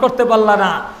পাস করতে পারলা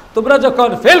না, তোমরা যখন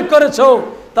ফেল করেছো,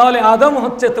 তাহলে আদম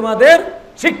হচ্ছে তোমাদের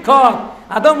শিক্ষক,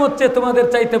 আদম হচ্ছে তোমাদের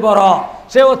চাইতে বড়,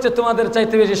 সে হচ্ছে তোমাদের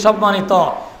চাইতে বেশি সম্মানিত।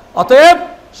 অতএব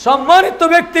সম্মানিত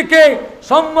ব্যক্তিকে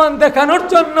সম্মান দেখানোর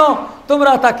জন্য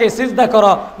তোমরা তাকে সিজদা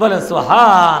করো। বলে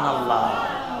সুবহানাল্লাহ।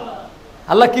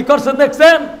 আল্লাহ কি করছেন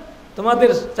দেখছেন? তোমাদের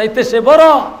চাইতে সে বড়,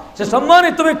 সে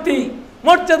সম্মানিত ব্যক্তি,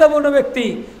 মর্যাদাপূর্ণ ব্যক্তি,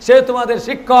 সে তোমাদের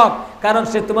শিক্ষক, কারণ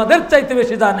সে তোমাদের চাইতে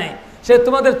বেশি জানে, সে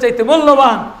তোমাদের চাইতে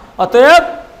মূল্যবান। অতএব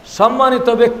সম্মানিত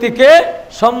ব্যক্তিকে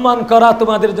সম্মান করা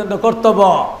তোমাদের জন্য কর্তব্য।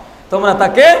 তোমরা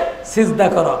তাকে সিজদা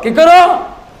করো। কি করো?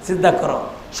 সিজদা করো।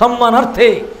 সম্মানার্থে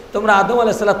তোমরা আদম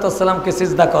আলাইহিস সালামকে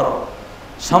সিজদা করো।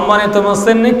 সম্মানিত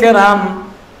মুসলিম কেরাম,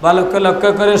 ভালো করে লক্ষ্য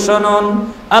করে শুনুন,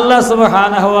 আল্লাহ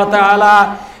সুবহানাহু ওয়া তাআলা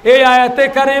এই আয়াতে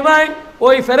কারিমায়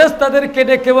ওই ফেরেশতাদেরকে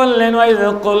ডেকে বললেন, ওয়াইয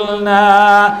কুলনা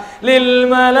লিল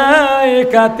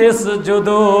মালাইকাতি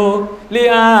ইসজুদু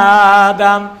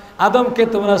লিআদম, আদমকে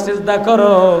তোমরা সিজদা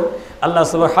করো। আল্লাহ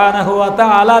সুবহানাহু ওয়া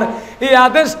তাআলার এই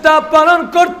আদেশটা পালন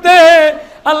করতে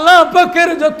আল্লাহ পাকের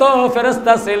যত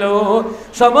ফেরেশতা ছিল,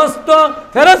 সমস্ত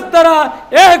ফেরেশতারা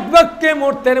এক বাক্যে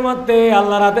মুহূর্তের মধ্যে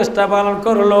আল্লাহর আদেশটা পালন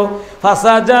করলো।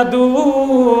 ফাসাজাদু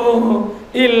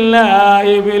ইল্লা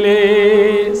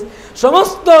ইবলিস,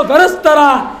 সমস্ত ফেরেশতারা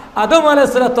আদম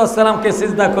আলাইহিস সালামকে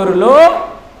সিজদা করলো,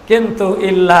 কিন্তু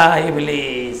ইল্লা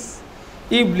ইবলিস,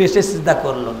 ইবলিস সিজদা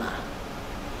করলো না।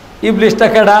 ইবলিসটা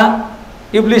কেডা?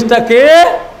 ইবলিসটাকে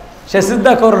সে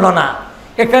সিজদা করলো না।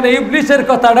 এখানে ইবলিসের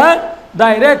কথাটা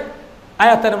ডাইরেক্ট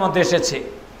আয়াতের মধ্যে এসেছে।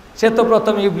 সে তো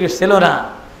প্রথম ইবলিস ছিল না।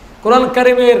 কোরআন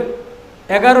কারীমের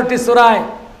 11টি সূরায়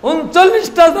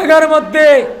 39টা জায়গার মধ্যে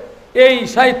এই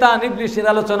শয়তান ইবলিসের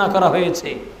আলোচনা করা হয়েছে।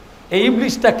 এই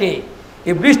ইবলিসটাকে,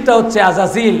 ইবলিসটা হচ্ছে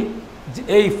আজাজিল,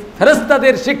 এই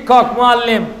ফেরেশতাদের শিক্ষক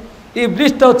মুআল্লিম।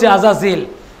 ইবলিসটা হচ্ছে আজাজিল।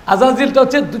 আজাজিলটা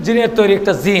হচ্ছে জিনের তৈরি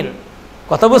একটা জিন।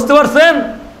 কথা বুঝতে পারছেন?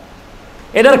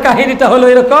 এটার কাহিনীটা হলো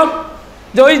এরকম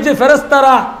যে ওই যে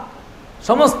ফেরেশতারা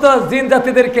সমস্ত জিন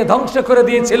জাতিদেরকে ধ্বংস করে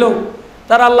দিয়েছিল,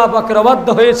 তারা আল্লাহ পাকের অবাধ্য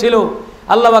হয়েছিল,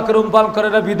 আল্লাহ পাকের পালন করে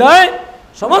না বিদায়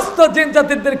সমস্ত জিন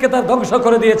জাতিদেরকে তার ধ্বংস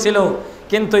করে দিয়েছিল।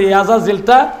 কিন্তু এই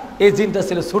আজাজিলটা, এই জিনটা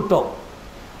ছিল ছোট,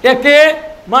 একে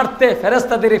মারতে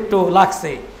ফেরেশতাদের একটু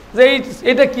লাগছে যে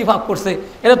এটা কি পাপ করছে,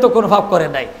 এটা তো কোনো পাপ করে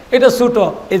নাই, এটা ছোট।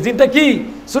 এই জিনটা কি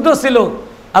ছোট ছিল,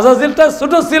 আজাজিলটা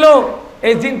ছোট ছিল,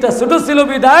 এই জিনটা ছোট ছিল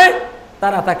বিদায়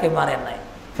তারা তাকে মারে নাই।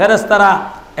 ফেরেশতারা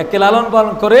একে লালন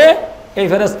পালন করে এই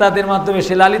ফেরেশতাদের মাধ্যমে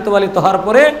সে লালিত পালিত হওয়ার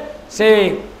পরে সে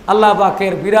আল্লাহ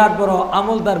পাকের বিরাট বড়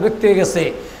আমলদার ব্যক্তি হয়ে গেছে।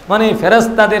 মানে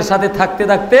ফেরেশতাদের সাথে থাকতে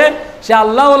থাকতে সে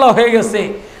আল্লাহওয়ালা হয়ে গেছে।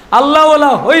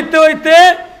 আল্লাহওয়ালা হইতে হইতে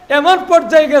এমন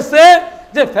পর্যায়ে গেছে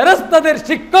যে ফেরেশতাদের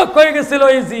শিক্ষক হয়ে গেছিল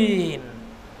এই জিন।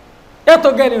 এত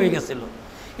জ্ঞানী হয়ে গেছিল,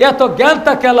 এত জ্ঞান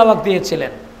তাকে আল্লাহ পাক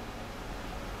দিয়েছিলেন।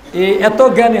 এই এত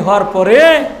জ্ঞানী হওয়ার পরে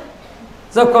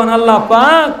যখন আল্লাহ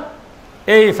পাক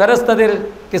এই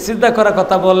ফেরেশতাদেরকে সিজদা করার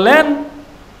কথা বললেন,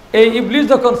 এই ইবলিস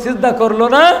যখন সিজদা করলো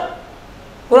না,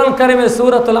 কোরআন কারীমের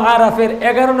সূরাতুল আরাফের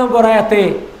 11 নম্বর আয়াতে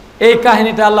এই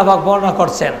কাহিনীটা আল্লাহ পাক বর্ণনা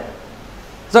করছেন।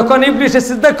 যখন ইবলিস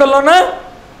সিজদা করলো না,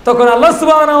 তখন আল্লাহ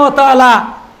সুবহানাহু ওয়া তাআলা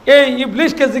এই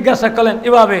ইবলিসকে জিজ্ঞাসা করলেন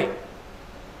এভাবে,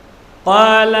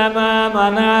 ক্বালা মা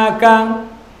মানাকা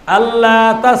আল্লাহ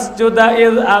তাসজুদা ইয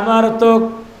আমারতুক,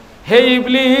 হে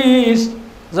ইবলিস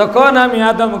যখন আমি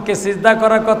আদমকে সিজদা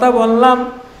করার কথা বললাম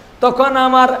তখন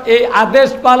আমার এই আদেশ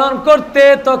পালন করতে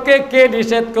তোকে কে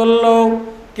নিষেধ করলো,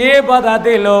 কে বাধা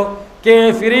দিল, কে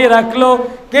ফিরিয়ে রাখলো,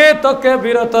 কে তোকে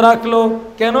বিরত রাখলো,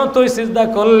 কেন তুই সিজদা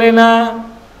করলে না?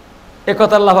 এ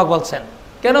কথা আল্লাহ পাক বলছেন,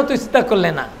 কেন তুই সিজদা করলে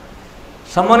না?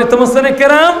 সম্মানিত মুসলিম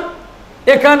কেরাম,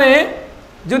 এখানে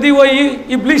যদি ওই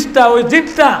ইবলিসটা, ওই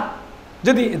জিনটা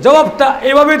যদি জবাবটা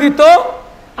এভাবে দিত,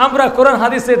 আমরা কোরআন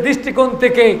হাদিসের দৃষ্টিকোণ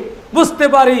থেকে বুঝতে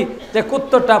পারি যে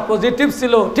উত্তরটা পজিটিভ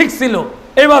ছিল, ঠিক ছিল।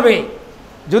 এইভাবে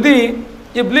যদি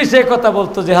ইবলিস এই কথা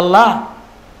বলতো যে আল্লাহ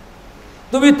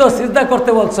তুমি তো সিজদা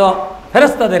করতে বলছো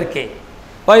ফেরেশতাদেরকে,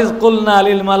 ওয়াইজ কুলনা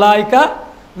লিল মালাইকা,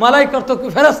 মালাইকা তো কি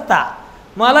ফেরেশতা,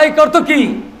 মালাইকা তো কি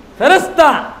ফেরেশতা,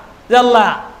 যে আল্লাহ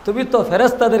তুমি তো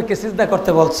ফেরেশতাদেরকে সিজদা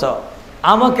করতে বলছো,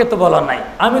 আমাকে তো বলা নাই,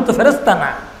 আমি তো ফেরেশতা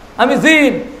না, আমি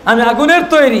জিন, আমি আগুনের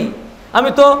তৈরি, আমি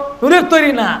তো নূরের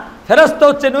তৈরি না, ফেরেশতা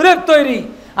হচ্ছে নূরের তৈরি,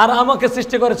 আর আমাকে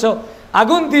সৃষ্টি করেছো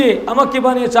আগুন দিয়ে, আমাকে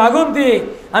বানিয়েছো আগুন দিয়ে,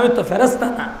 আমি তো ফেরেশতা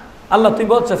না। আল্লাহ তুমি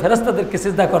বলছো ফেরেশতাদেরকে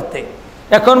সিজদা করতে,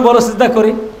 এখন বলো সিজদা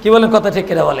করি, কি বলেন? কথা ঠিক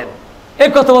কিনা বলেন? এই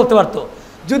কথা বলতে পারতো।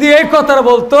 যদি এই কথাটা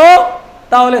বলতো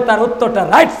তাহলে তার উত্তরটা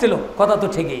রাইট ছিল, কথা তো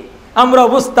ঠিকই, আমরা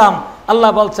বুঝতাম। আল্লাহ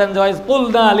বলছেন যে ওয়াইজ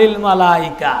কুলনা লিল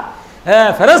মালাইকা, হ্যাঁ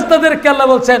ফেরেশতাদেরকে আল্লাহ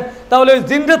বলছেন, তাহলে ওই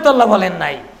জিনরে তো আল্লাহ বলেন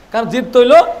নাই, কারণ জিন তো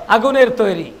হইল আগুনের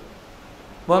তৈরি।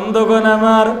 বন্ধুগণ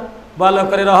আমার, ভালো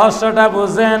করে রহস্যটা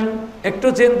বুঝেন, একটু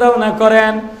চিন্তা ভাবনা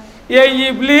করেন। এই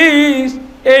ইবলিস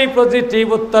এই পজিটিভ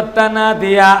উত্তরটা না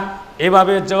দিয়া,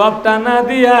 এভাবে জবাবটা না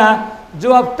দিয়া,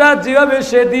 জবাবটা যেভাবে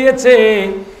সে দিয়েছে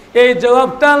এই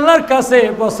জবাবটা আল্লাহর কাছে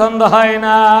পছন্দ হয়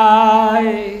নাই।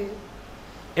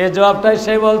 এই জবাবটাই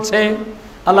সে বলছে।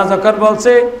 আল্লাহ যখন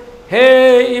বলছে হে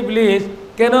ইবলিস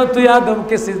কেন তুই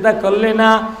আদমকে সিজদা করলে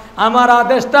না, আমার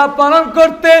আদেশটা পালন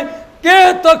করতে কে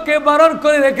তোকে বারণ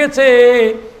করে রেখেছে,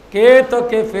 কে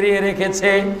তোকে ফিরিয়ে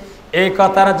রেখেছে? এই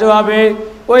কথার জবাবে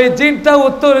ওই জিনটা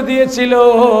উত্তর দিয়েছিল,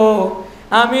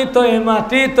 আমি তো এই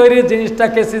মাটি তৈরি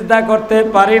জিনিসটাকে সিজদা করতে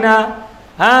পারি না।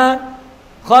 হ্যাঁ,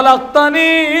 খলাকতানি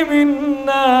মিন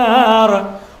নার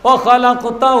ওয়া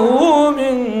খলাকতাহু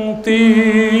মিন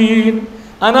তিন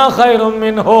আনা খায়রুম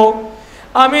মিনহু,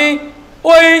 আমি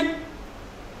ওই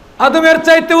আদমের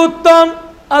চাইতে উত্তম,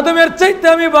 আদমের চাইতে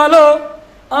আমি ভালো।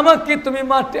 আমাকে তুমি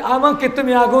মাটি, আমাকে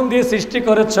তুমি আগুন দিয়ে সৃষ্টি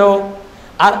করেছো,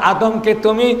 আর আদমকে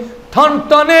তুমি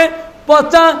ঠনঠনে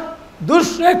পচা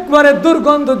একবারে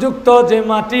দুর্গন্ধযুক্ত যে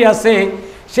মাটি আছে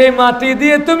সেই মাটি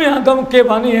দিয়ে তুমি আদমকে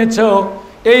বানিয়েছো।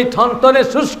 এই ঠনঠনে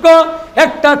শুষ্ক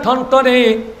একটা ঠনঠনে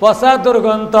পচা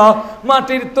দুর্গন্ধ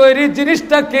মাটির তৈরি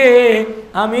জিনিসটাকে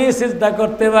আমি সিজদা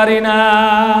করতে পারি না।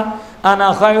 আনা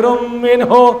খায়রুম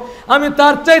মিনহু, আমি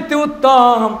তার চাইতে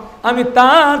উত্তম, আমি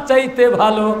তার চাইতে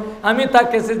ভালো, আমি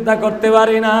তাকে সিজদা করতে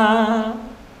পারি না।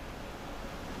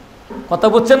 কথা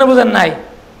বুঝছেন না বুঝেন নাই?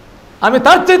 আমি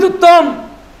তার চাইতে উত্তম,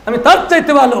 আমি তার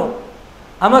চাইতে ভালো।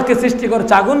 আমাকে সৃষ্টি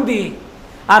করছে আগুন দিয়ে,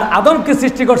 আর আদমকে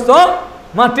সৃষ্টি করছো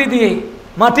মাটি দিয়ে।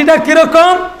 মাটিটা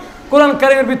কিরকম? কোরআন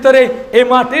কারীমের ভিতরে এই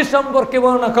মাটির সম্পর্কে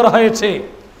বর্ণনা করা হয়েছে।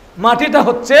 মাটিটা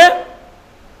হচ্ছে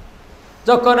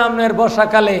যখন আপনার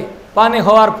বর্ষাকালে পানি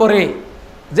হওয়ার পরে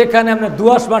যেখানে আপনার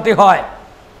দোআঁশ মাটি হয়,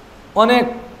 অনেক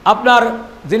আপনার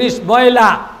জিনিস ময়লা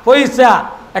পয়সা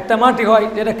একটা মাটি হয়,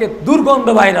 যেটাকে দুর্গন্ধ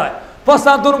বাইর হয়,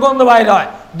 পচা দুর্গন্ধ বাইর হয়,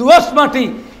 দোআঁশ মাটি।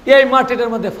 এই মাটিটার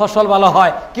মধ্যে ফসল ভালো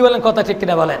হয়। কি বলেন? কথা ঠিক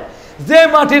কিনা বলেন? যে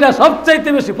মাটিটা সবচাইতে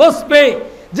বেশি পচবে,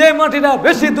 যে মাটিটা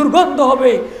বেশি দুর্গন্ধ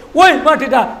হবে, ওই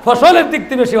মাটিটা ফসলের দিক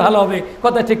থেকে বেশি ভালো হবে।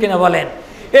 কথা ঠিক কিনা বলেন?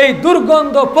 এই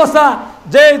দুর্গন্ধ পচা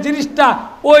যে জিনিসটা,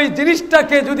 ওই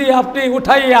জিনিসটাকে যদি আপনি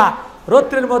উঠাইয়া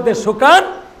রৌদ্রের মধ্যে শুকান,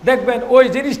 দেখবেন ওই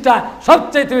জিনিসটা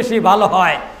সবচাইতে বেশি ভালো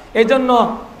হয়। এই জন্য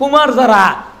কুমার যারা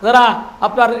যারা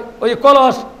আপনার ওই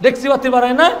কলস ডেকচি বাতি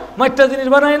বানায় না, মাটিটা জিনিস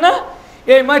বানায় না,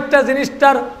 এই মাটিটা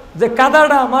জিনিসটার যে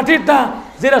কাদাটা, মাটিটা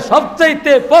যেটা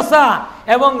সবচাইতে পচা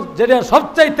এবং যেটা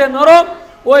সবচাইতে নরম,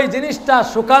 ওই জিনিসটা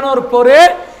শুকানোর পরে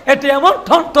এটি এমন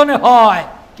ঠনঠনে হয়।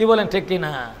 কি বলেন ঠিক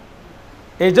কিনা?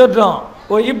 এই জন্য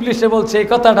ওই ইবলিসে বলছে এই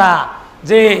কথাটা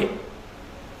যে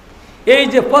এই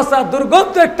যে পচা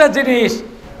দুর্গন্ধ একটা জিনিস,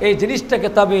 এই জিনিসটাকে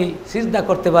তবে সিজদা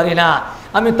করতে পারি না,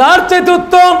 আমি তার চাইতে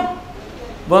উত্তম।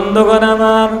 বন্ধুগণ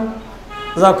আমার,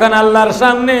 যখন আল্লাহর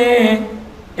সামনে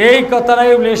এই কথাটা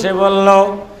ইবলিসে বলল,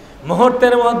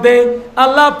 মুহূর্তের মধ্যে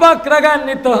আল্লাহ পাক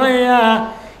রাগান্বিত হইয়া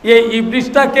এই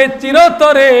ইবলিসটাকে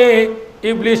চিরতরে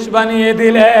ইবলিস বানিয়ে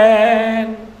দিলেন।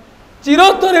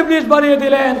 চিরতরে ইবলিস বানিয়ে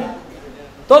দিলেন।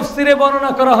 তাফসীরে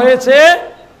বর্ণনা করা হয়েছে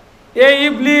এই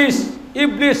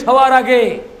ইবলিস হওয়ার আগে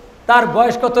তার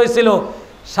বয়স কত হয়েছিল?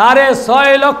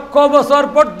 6.5 লক্ষ বছর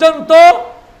পর্যন্ত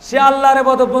সে আল্লাহর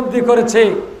ইবাদতবন্দি করেছে।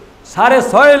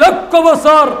 6.5 লক্ষ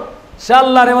বছর সে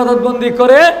আল্লাহর ইবাদত বন্দি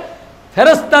করে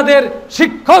ফেরেশতাদের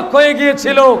শিক্ষক হয়ে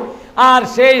গিয়েছিল। আর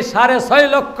সেই 6.5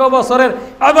 লক্ষ বছরের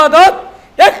ইবাদত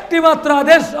একটি মাত্র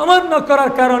আদেশ অমান্য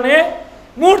করার কারণে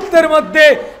মুহূর্তের মধ্যে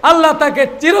আল্লাহ তাকে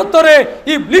চিরতরে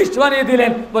ইবলিস বানিয়ে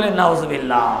দিলেন। বলেন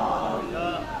নাউজুবিল্লাহ।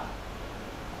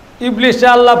 ইবলিসে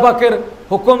আল্লাহ পাকের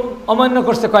হুকুম অমান্য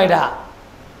করছে কয়টা?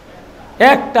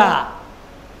 একটা।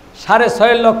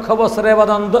 6.5 লক্ষ বছরের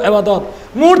ইবাদত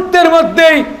মুহূর্তের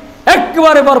মধ্যেই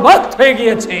একেবারে বরবাদ হয়ে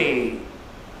গিয়েছে।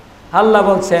 আল্লাহ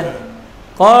বলছেন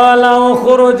ক্বালা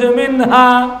উখরুজ মিনহা,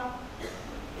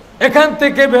 এখান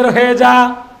থেকে বের হয়ে যা,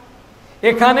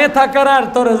 এখানে থাকার আর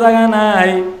তোর জায়গা নাই,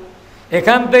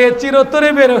 এখান থেকে চিরতরে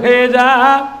বের হয়ে যা।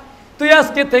 তুই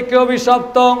আজকে থেকে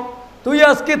অভিশপ্ত, তুই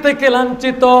আজকে থেকে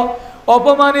লাঞ্ছিত,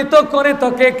 অপমানিত করে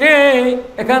তোকে কে?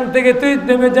 এখান থেকে তুই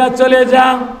নেমে যা, চলে যা।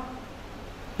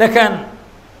 দেখেন,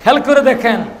 খেয়াল করে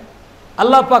দেখেন,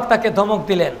 আল্লাহ পাক তাকে ধমক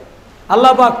দিলেন,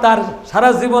 আল্লাহ পাক তার সারা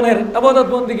জীবনের ইবাদত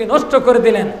বন্দেগী নষ্ট করে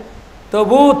দিলেন,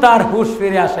 তবু তার হুঁশ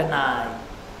ফিরে আসে নাই,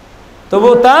 তবু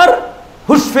তার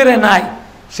হুঁশ ফিরে নাই।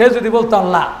 সে যদি বলতো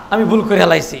আল্লাহ আমি ভুল করে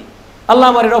হালাইছি, আল্লাহ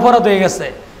আমার এর অপরাধ হয়ে গেছে,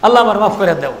 আল্লাহ আমার মাফ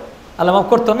করে দেও, আল্লাহ মাফ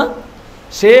করতো না?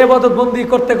 সে ইবাদত বন্দেগী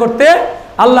করতে করতে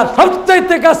আল্লাহর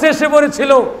সবচাইতে কাছে এসে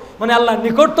পড়েছিল, মানে আল্লাহর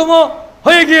নিকটতম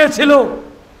হয়ে গিয়েছিল।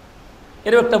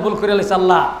 এর একটা ভুল করে হালাইছে,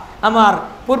 আল্লাহ আমার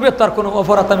পূর্বে তো আর কোনো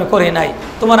অপরাধ আমি করি নাই,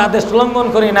 তোমার আদেশ লঙ্ঘন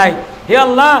করি নাই, হে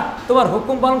আল্লাহ তোমার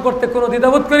হুকুম পালন করতে কোনো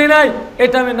দ্বিধাবোধ করি নাই,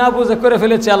 এটা আমি না বুঝে করে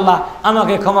ফেলেছি, আল্লাহ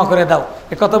আমাকে ক্ষমা করে দাও।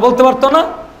 এ কথা বলতে পারতো না?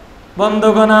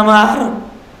 বন্ধুগণ আমার,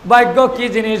 ভাগ্য কি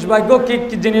জিনিস, ভাগ্য কি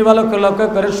জিনিস ভালো করে লক্ষ্য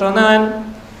করে শোনান।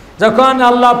 যখন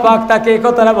আল্লাহ পাক তাকে এই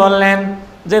কথাটা বললেন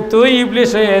যে তুই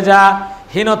ইবলিস হয়ে যা,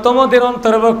 হীনতমদের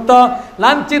অন্তর্ভুক্ত,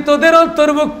 লাঞ্ছিতদের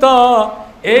অন্তর্ভুক্ত,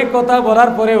 এই কথা বলার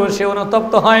পরেও সে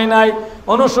অনুতপ্ত হয় নাই,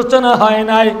 অনুশোচনা হয়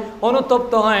নাই,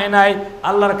 অনুতপ্ত হয় নাই,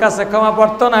 আল্লাহর কাছে ক্ষমা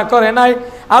প্রার্থনা করে নাই,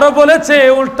 আরো বলেছে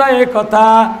উল্টা এই কথা,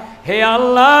 হে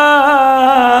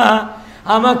আল্লাহ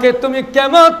আমাকে তুমি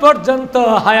কিয়ামত পর্যন্ত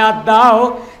হায়াত দাও,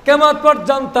 কিয়ামত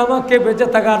পর্যন্ত আমাকে বেঁচে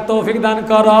থাকার তৌফিক দান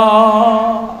করো।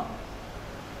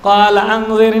 قال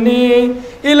انظرني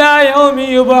الى يوم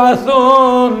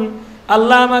يبعثون,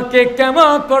 আল্লাহ আমাকে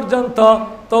কিয়ামত পর্যন্ত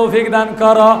তৌফিক দান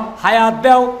করো, হায়াত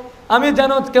দাও, আমি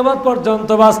যেন কিয়ামত পর্যন্ত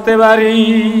বাঁচতে পারি।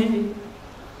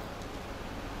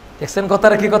 দেখছেন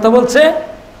কথাটা কি কথা বলছে?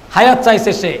 হায়াত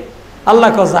চাইছে সে, আল্লাহ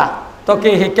কজা তোকে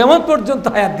হে কিয়ামত পর্যন্ত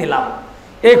হায়াত দিলাম।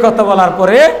 এই কথা বলার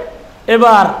পরে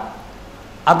এবার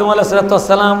আদম আলাইহিস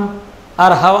সালাম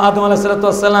আর হাওয়া, আদম আলাইহিস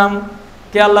সালাম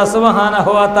কে আল্লাহ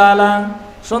সুবহানাহু ওয়া তাআলা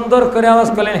সুন্দর করে আওয়াজ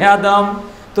করলেন, হে আদম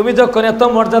তুমি যখন এত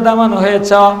মর্যাদামান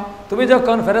হয়েছ, তুমি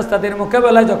যখন ফেরেশতাদের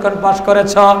মোকাবেলায় যখন পাশ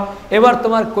করেছ, এবার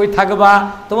তোমার কই থাকবা,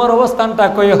 তোমার অবস্থানটা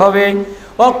কই হবে?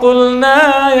 ওয়াকুলনা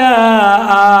ইয়া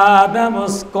আদম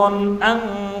উসকুন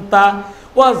আনতা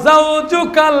ওয়া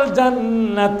যাওজুকাল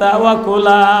জান্নাতা ওয়া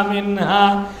কুলা মিনহা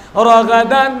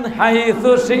রাগাদান হাইথু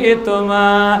শি'তুমা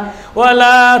ওয়া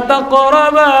লা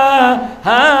তাকরাবা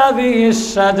হাযিহিশ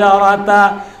শাজারাতা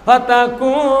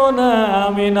ফাতাকুনা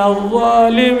মিনাল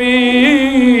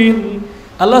যালিমিন।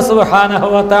 আল্লাহ সুবহানাহু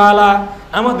ওয়া তাআলা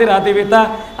আমাদের আদি পিতা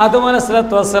আদম আলাইহিস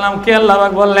সালামকে আল্লাহ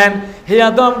পাক বললেন, হে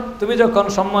আদম তুমি যখন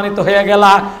সম্মানিত হয়ে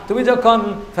গেলা, তুমি যখন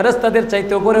ফেরেশতাদের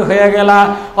চাইতে উপরে হয়ে গেলা,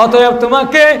 অতএব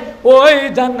তোমাকে ওই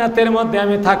জান্নাতের মধ্যে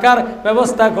আমি থাকার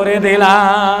ব্যবস্থা করে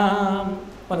দিলাম।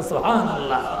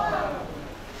 সুবহানাল্লাহ।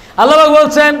 আল্লাহ পাক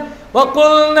বলছেন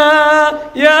ওয়াকুলনা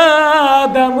ইয়া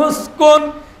আদম উসকুন,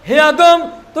 হে আদম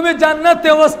তুমি জান্নাতে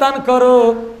অবস্থান করো,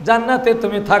 জান্নাতে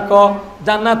তুমি থাকো,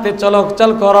 জান্নাতে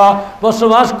চলাচল করো,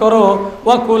 বসবাস করো।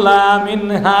 ওয়াকুলা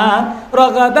মিনহা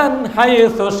রাগাদান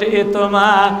হাইথু শি'তুমা,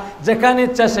 যেখানে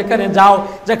ইচ্ছা সেখানে যাও,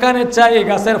 যেখানে ইচ্ছা এই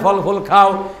গাছের ফল ফুল খাও।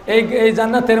 এই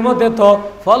জান্নাতের মধ্যে তো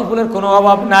ফল ফুলের কোনো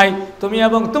অভাব নাই। তুমি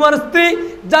এবং তোমার স্ত্রী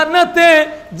জান্নাতে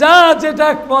যা যেটা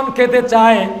মন খেতে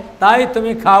চায় তাই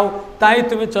তুমি খাও, তাই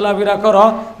তুমি চলাফেরা করো,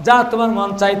 যা তোমার মন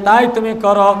চাই তাই তুমি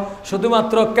করো।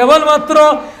 শুধুমাত্র কেবলমাত্র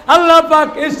আল্লাহ পাক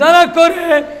ইশারা করে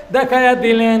দেখায়া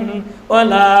দিলেন,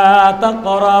 ওয়ালা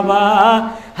তাকরাবা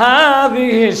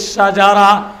হাযিহিশ শাজারা,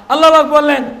 আল্লাহ পাক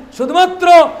বললেন শুধুমাত্র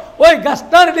ওই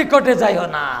গাছটার নিকটে যাইও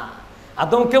না।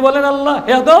 আদমকে বলেন আল্লাহ,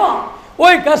 হে আদম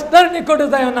ওই গাছটার নিকটে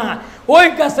যাইও না, ওই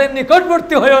গাছের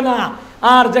নিকটবর্তী হইও না,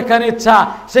 আর যেখানে ইচ্ছা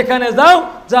সেখানে যাও,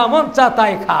 যা মন চা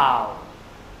তাই খাও।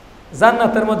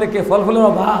 জান্নাতের মধ্যে কি ফল ফুলের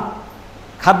অভাব,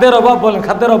 খাদ্যের অভাব? বলেন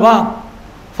খাদ্যের অভাব,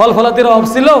 ফল ফলাদির অভাব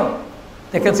ছিল?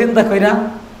 দেখে চিন্তা কইরা,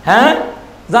 হ্যাঁ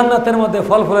জান্নাতের মধ্যে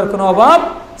ফল ফুলের কোনো অভাব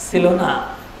ছিল না।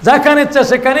 যেখানে ইচ্ছা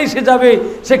সেখানেই সে যাবে,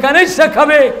 সেখানেই সে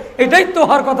খাবে, এটাই তো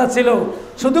হওয়ার কথা ছিল।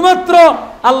 শুধুমাত্র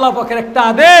আল্লাহ পাকের একটা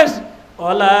আদেশ,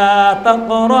 ওয়ালা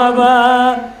তাকরাবা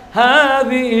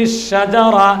হাযিহিশ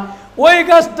শাজারা ওই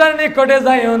গাছটার নিকটে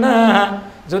যাইও না।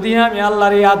 যদি আমি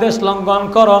আল্লাহর এই আদেশ লঙ্ঘন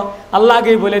করো, আল্লাহ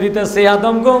আগেই বলে দিতেছে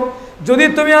আদম গো, যদি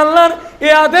তুমি আল্লাহর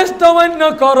এই আদেশটা অমান্য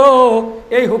করো,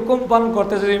 এই হুকুম পালন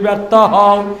করতে যদি ব্যর্থ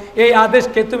হও, এই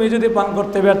আদেশকে তুমি যদি পালন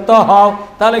করতে ব্যর্থ হও,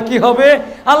 তাহলে কি হবে?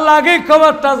 আল্লাহ আগেই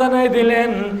খবরটা জানাই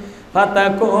দিলেন,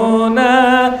 ফাতাকুনা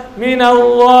মিনাল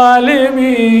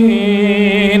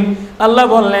যালিমিন। আল্লাহ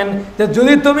বললেন যে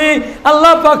যদি তুমি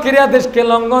আল্লাহ পাকের আদেশকে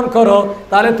লঙ্ঘন করো,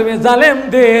 তাহলে তুমি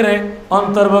জালেমদের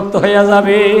অন্তর্ভুক্ত হয়ে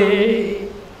যাবে,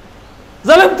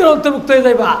 জালেমদের অন্তর্ভুক্ত হয়ে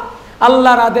যাবে,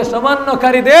 আল্লাহর আদেশ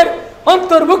অমান্যকারীদের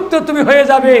অন্তর্ভুক্ত তুমি হয়ে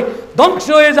যাবে, ধ্বংস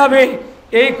হয়ে যাবে।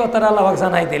 এই কথাটা আল্লাহ পাক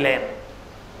জানাই দিলেন।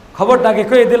 খবরটাকে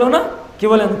কয়ে দিল না? কি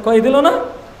বলেন, কয়ে দিল না?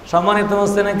 সম্মানিত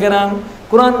মুসলিম কেরাম,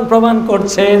 কোরআন প্রমাণ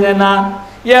করছে যে না,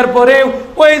 এরপরেও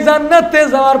ওই জান্নাতে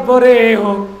যাওয়ার পরেও,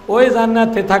 ওই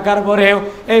জান্নাতে থাকার পরেও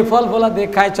এই ফল ফলা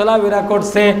দেখায় চলাফেরা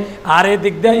করছে। আর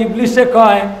এদিক দিয়ে ইবলিশে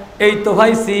কয়, এই তো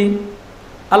ভাইছি,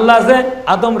 আল্লাহ যে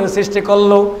আদমরে সৃষ্টি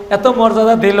করলো, এত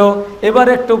মর্যাদা দিল, এবার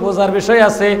একটু বোঝার বিষয়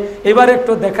আছে, এবার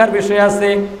একটু দেখার বিষয় আছে।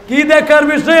 কি দেখার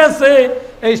বিষয় আছে?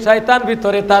 এই শয়তান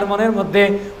ভিতরে তার মনের মধ্যে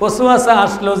ওয়াসওয়াসা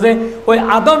আসলো যে ওই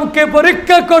আদমকে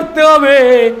পরীক্ষা করতে হবে,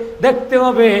 দেখতে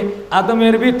হবে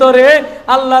আদমের ভিতরে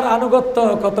আল্লাহর আনুগত্য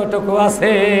কতটুকু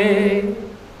আছে।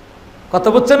 কত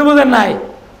বুঝছেন, বুঝেন নাই?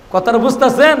 কথাটা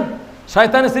বুঝতেছেন?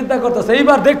 শয়তানে চিন্তা করতেছে,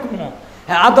 এইবার দেখবো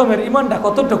হ্যাঁ আদমের ইমানটা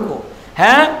কতটুকু,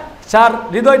 হ্যাঁ তার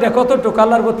হৃদয়টা কতটুকু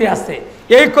আল্লাহর প্রতি আছে।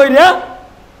 এই কইরা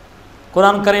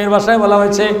কোরআন কারীমের ভাষায় বলা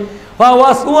হয়েছে,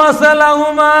 ওয়াসওয়াসা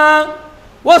লাহুমা,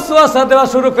 ওয়াসওয়াসা দেওয়া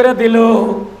শুরু করে দিল।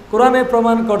 কোরআনে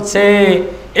প্রমাণ করছে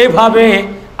এভাবে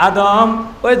আদম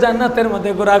ওই জান্নাতের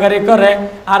মধ্যে ঘোরাঘুরি করে,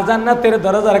 আর জান্নাতের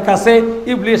দরজার কাছে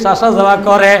ইবলিশ আসা যাওয়া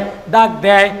করে, ডাক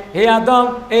দেয়, হে আদম,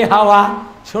 এই হাওয়া,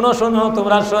 শোনো শোনো,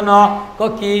 তোমরা শোনো।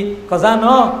 কি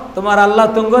জানো, তোমার আল্লাহ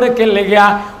তুঙ্গরে কেলে গিয়া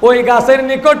ওই গাছের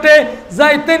নিকটে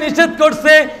যাইতে নিষেধ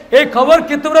করছে, এই খবর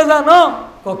কি তোমরা জানো?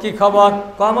 কি খবর?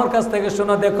 আমার কাছ থেকে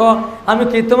শোনো, দেখো আমি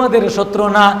কি তোমাদের শত্রু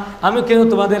না? আমি কেন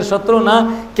তোমাদের শত্রু না?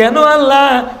 কেন আল্লাহ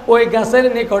ওই গাছের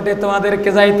নিকটে তোমাদেরকে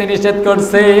যাইতে নিষেধ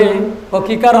করছে?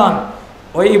 কি কারণ?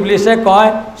 ওই ইবলিশে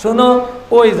কয়, শোনো,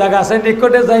 ওই গাছের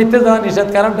নিকটে যাইতে যাওয়া নিষেধ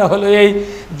কারণটা হলো এই,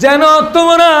 যেন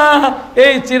তোমরা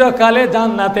এই চিরকালে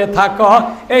জান্নাতে থাকো,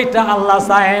 এইটা আল্লাহ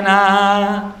চায় না।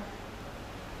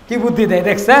 কি বুদ্ধি দেয়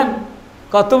দেখছেন?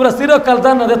 তোমরা চিরকাল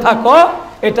জান্নাতে থাকো,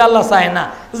 এটা আল্লাহ চায় না।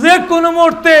 যে কোনো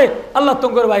মুহূর্তে আল্লাহ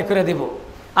তোমাকে বাই করে দিব।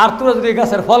 আর তোমরা যদি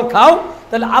গাছের ফল খাও,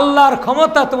 তাহলে আল্লাহর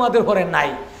ক্ষমতা তোমাদের উপরে নাই।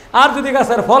 আর যদি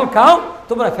গাছের ফল খাও,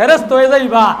 তোমরা ফেরেশতা হয়ে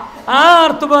যাইবা, আর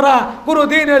তোমরা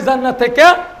কোনোদিন ওই জান্নাত থেকে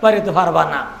বাড়িতে পারবা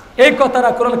না। এই কথাটা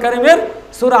কোরআন কারীমের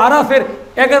সূরা আরাফের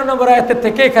 11 নম্বর আয়াতের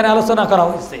থেকে এখানে আলোচনা করা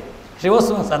হয়েছে। সে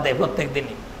ওয়াসওয়াসা দেয় প্রত্যেক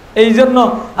দিনই, এই জন্য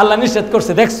আল্লাহ নিষেধ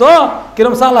করছে। দেখছো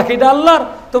কিরম চালাক এটা আল্লাহর?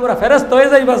 তোমরা ফেরেশতা হয়ে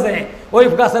যাইবা, যে ওই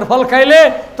গাছের ফল খাইলে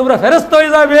তোমরা ফেরেশতা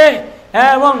হয়ে যাবে,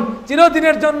 হ্যাঁ, এবং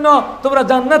চিরদিনের জন্য তোমরা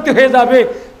জান্নাতি হয়ে যাবে।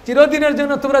 চিরদিনের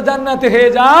জন্য তোমরা জান্নাতি হয়ে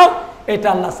যাও, এটা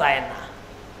আল্লাহ চায় না।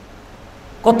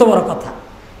 কত বড় কথা!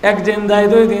 একদিন যায়,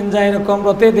 2 দিন যায়, এরকম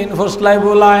প্রতিদিন ফুসলায়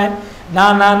বোলায়, না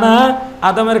না না,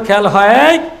 আদমের খেয়াল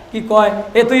হয়, কি কয়,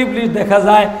 এ তো ইবলিশ দেখা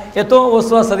যায়, এ তো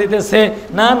ওয়াসওয়াসা দিতেছে,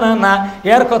 না না না,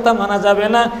 এর কথা মানা যাবে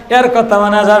না, এর কথা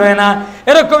মানা যাবে না।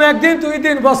 এরকম 1 দিন 2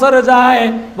 দিন বছরে যায়,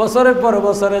 বছরের পর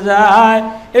বছরে যায়,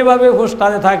 এভাবে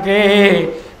ফুসলাতে থাকে।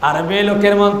 আর মেয়ে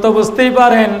লোকের মন তো বুঝতেই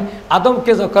পারেন,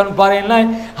 আদমকে যখন পারে নাই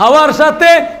হাওয়ার সাথে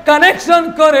কানেকশন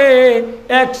করে,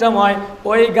 এক সময়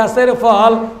ওই গাছের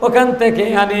ফল ওখান থেকে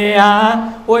আনিয়া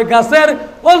ওই গাছের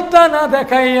ফলটা না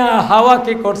দেখাইয়া হাওয়া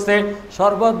কি করছে,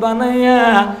 শরবত বানাইয়া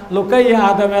লুকাইয়া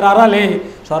আদমের আড়ালে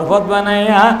শরবত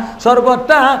বানাইয়া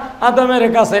শরবতটা আদমের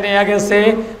কাছে নিয়ে গেছে।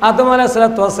 আদম আলাইহিস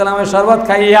সালামের শরবত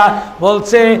খাইয়া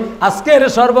বলছে, আজকের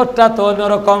শরবতটা তো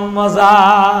অন্যরকম মজা।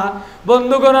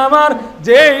 বন্ধুগণ আমার,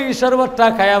 যেই শরবতটা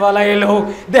খায়া বালাইলো,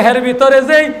 দেহের ভিতরে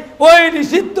যেই ওই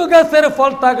নিষিদ্ধ গাছের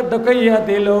ফলটা ঢুকাইয়া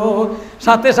দিল,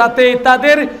 সাথে সাথেই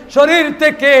তাদের শরীর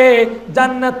থেকে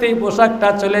জান্নাতি পোশাকটা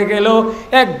চলে গেল,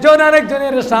 একজন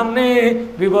আরেকজনের সামনে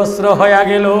বিবস্ত্র হয়ে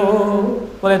গেল।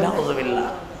 বলে নাউযুবিল্লাহ।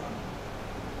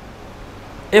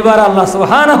 এবার আল্লাহ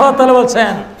সুবহানাহু ওয়া তাআলা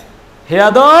বলছেন, হে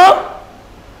আদম,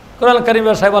 কোরআন কারীম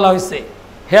ভাষায় বলা হয়েছে,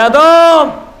 হে আদম,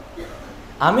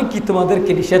 আমি কি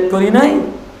তোমাদেরকে নিষেধ করি নাই?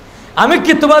 আমি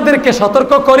কি তোমাদেরকে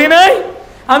সতর্ক করি নাই?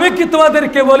 আমি কি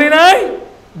তোমাদেরকে বলি নাই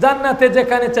জান্নাতে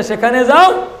যেখানে ইচ্ছা সেখানে যাও?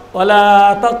 ওয়ালা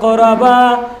তাকরাবা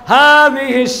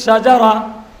হাযিহিশ শাজারা।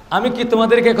 আমি কি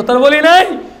তোমাদেরকে কথা বলি নাই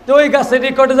যে ওই গাছের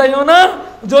নিকটে যাইও না?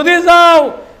 যদি যাও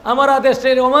আমার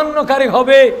আদেশের অমান্যকারী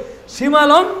হবে, সীমা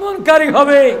লঙ্ঘনকারী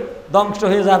হবে, ধ্বংস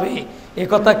হয়ে যাবে। এই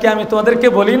কথা কি আমি তোমাদেরকে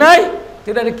বলি নাই?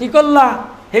 এটা কি করলা?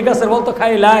 হে গাছের ফল তো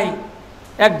খাইলাই।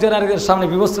 একজন আরেকজনের সামনে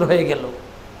বিবস্ত্র হয়ে গেল।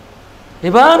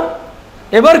 এবার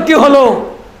এবার কি হলো?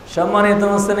 সম্মানিত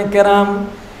মুসলিম কেরাম,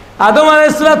 আদম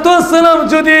আলাইহিসসালাম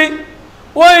যদি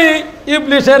ওই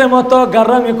ইবলিসের মতো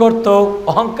গারামি করত,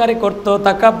 অহংকারী করত,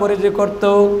 তাকাব্বুরি করত,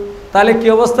 তাহলে কি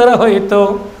অবস্থা হইতো?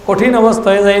 কঠিন অবস্থা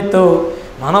হয়ে যাইত।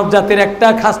 মানব জাতির একটা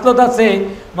খাসলত আছে,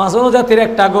 মানব জাতির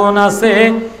একটা গুণ আছে।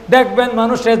 দেখবেন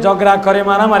মানুষের ঝগড়া করে,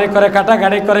 মারামারি করে,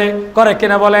 কাটাকাটি করে, করে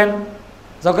কিনা বলেন?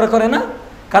 ঝগড়া করে না?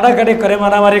 কাটাকাটি করে,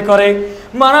 মারামারি করে।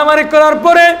 মারামারি করার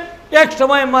পরে এক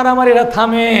সময় মারামারিরা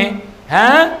থামে।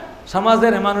 হ্যাঁ,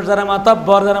 সমাজের মানুষ যারা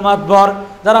মাতাব্বর, যারা মাতবর,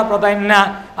 যারা প্রধান না,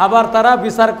 আবার তারা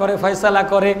বিচার করে, ফয়সালা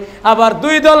করে, আবার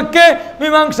দুই দলকে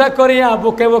মীমাংসা করিয়া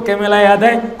বুকে বুকে মেলাইয়া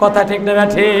দেয়। কথা ঠিক না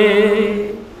ঠিক?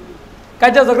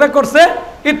 কাজে ঝগড়া করছে,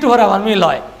 একটু পরে আবার মিল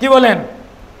হয়। কি বলেন?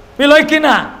 মিল হয় কি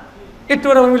না? একটু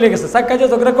পরে আবার মিলে গেছে। কাজে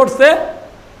ঝগড়া করছে,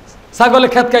 ছাগলে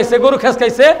খেত খাইছে, গরু খেত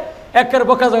খাইছে, একের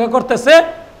বোকা ঝগড়া করতেছে,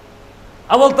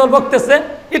 আবল তল বকতেছে,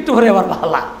 একটু পরে আবার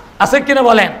ভালা আছে কিনা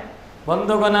বলেন?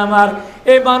 বন্ধুগণ আমার,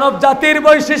 এই মানব জাতির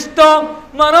বৈশিষ্ট্য,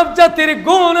 মানব জাতির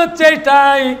গুণ হচ্ছে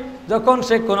এটাই। যখন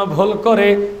সে কোনো ভুল করে,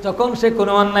 যখন সে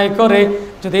কোনো অন্যায় করে,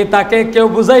 যদি তাকে কেউ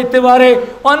বুঝাইতে পারে,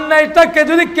 অন্যায়টাকে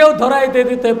যদি কেউ ধরাইতে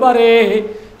দিতে পারে,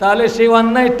 তাহলে সেই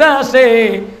অন্যায়টা সে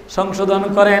সংশোধন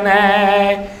করে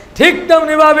নেয়। ঠিক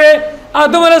তেমনিভাবে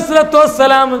আদম আলাইহিস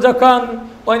সালাম যখন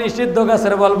ওই নিষিদ্ধ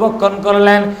গাছের বল বক্ষণ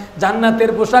করলেন,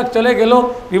 জান্নাতের পোশাক চলে গেল,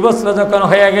 বিবস্ত্র যখন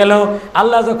হয়ে গেল,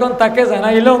 আল্লাহ যখন তাকে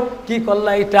জানাইলো, কি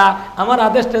করলা এটা? আমার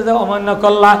আদেশটা যে অমান্য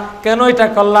করলা, কেন এটা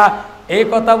করলা? এই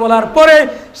কথা বলার পরে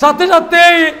সাথে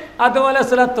সাথেই আদম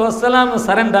আলাইহিসসালাম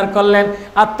সারেন্ডার করলেন,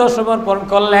 আত্মসমর্পণ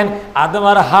করলেন। আদম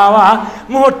আর হাওয়া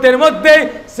মুহূর্তের মধ্যে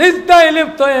সিজদায়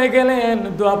লিপ্ত হয়ে গেলেন,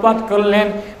 দোয়া পাঠ করলেন।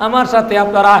 আমার সাথে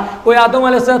আপনারা ওই আদম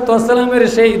আলাইহিসসালামের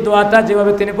সেই দোয়াটা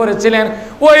যেভাবে তিনি পড়েছিলেন,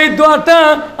 ওই দোয়াটা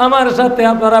আমার সাথে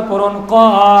আপনারা পড়ুন।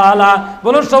 ক্বালা,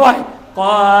 বলুন সবাই,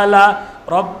 ক্বালা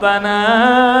রব্বানা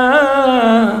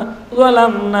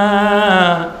যালামনা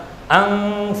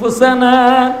আনফুসানা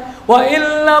وَإِن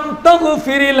لَّمْ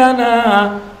تَغْفِرْ لَنَا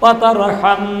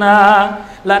وَتَرْحَمْنَا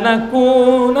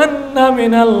لَنَكُونَنَّ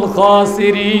مِنَ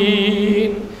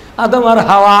الْخَاسِرِينَ। আদম আর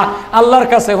হাওয়া আল্লাহর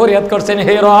কাছে ফরিয়াদ করছেন,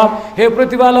 হে রব, হে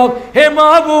প্রতিপালক, হে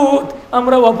মাহবুদ,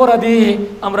 আমরা অপরাধী,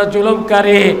 আমরা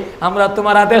জুলুমকারী, আমরা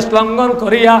তোমার আদেশ লঙ্ঘন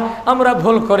করিয়া, আমরা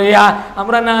ভুল করিয়া,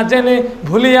 আমরা না জেনে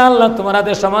ভুলিয়া আল্লাহ তোমার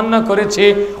আদেশ অমান্য করেছি,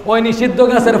 ওই নিষিদ্ধ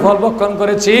গাছের ফল ভক্ষণ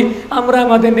করেছি, আমরা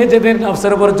আমাদের নিজেদের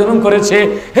নফসের উপর জুলুম করেছি।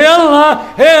 হে আল্লাহ,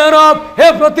 হে রব, হে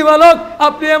প্রতিপালক,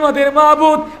 আপনি আমাদের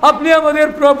মাহবুদ, আপনি আমাদের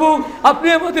প্রভু, আপনি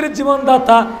আমাদের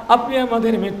জীবনদাতা, আপনি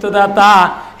আমাদের মৃত্যুদাতা।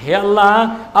 হে আল্লাহ,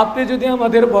 আপনি যদি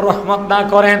আমাদের বড় রহমত না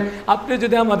করেন, আপনি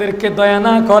যদি আমাদেরকে দয়া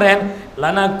না করেন,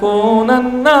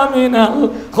 লানাকুনান্না মিনাল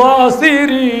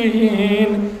খাসিরিন,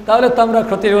 তাহলে তো আমরা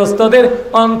ক্ষতিগ্রস্তদের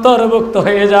অন্তর্ভুক্ত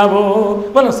হয়ে যাব।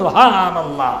 বলো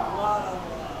সুবহানাল্লাহ।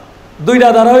 দুইটা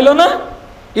দ্বারা হইল না?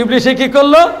 ইবলিসে কি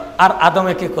করলো আর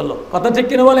আদমে কি করলো? কথা ঠিক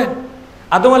কিনা বলেন?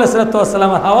 আদম আলাইহিস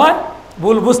সালাম আর হাওয়া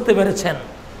ভুল বুঝতে পেরেছেন,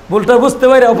 ভুলটা বুঝতে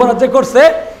পেরে অপরাধ যে করছে,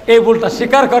 এই ভুলটা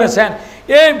স্বীকার করেছেন।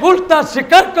 এই ভুলটা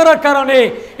স্বীকার করার কারণে,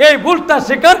 এই ভুলটা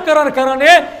স্বীকার করার কারণে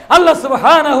আল্লাহ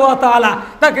সুবহানাহু ওয়া তাআলা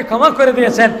তাকে ক্ষমা করে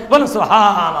দিয়েছেন। বলুন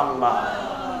সুবহানাল্লাহ।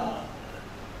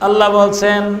 আল্লাহ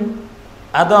বলছেন,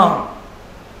 আদম,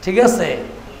 ঠিক আছে,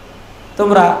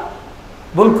 তোমরা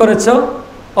ভুল করেছো,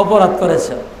 অপরাধ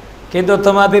করেছো, কিন্তু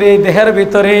তোমাদের এই দেহের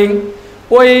ভিতরে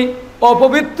ওই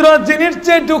অপবিত্র জিনিস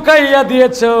যে ঢুকাইয়া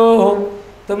দিয়েছো,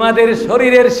 তোমাদের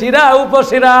শরীরের শিরা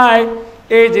উপশিরায়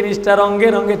এই জিনিসটা রঙে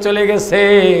রঙে চলে গেছে।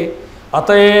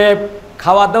 অতএব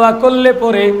খাওয়া দাওয়া করলে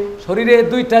পরে শরীরে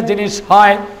দুইটা জিনিস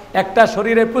হয়, একটা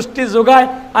শরীরে পুষ্টি যোগায়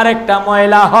আর একটা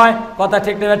ময়লা হয়। কথা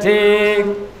ঠিক না ঠিক?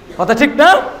 কথা ঠিক না?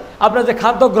 আমরা যে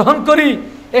খাদ্য গ্রহণ করি,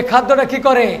 এই খাদ্যটা কি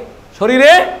করে?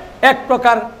 শরীরে এক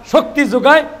প্রকার শক্তি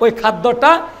যোগায় ওই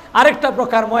খাদ্যটা, আরেকটা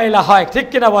প্রকার ময়লা হয়। ঠিক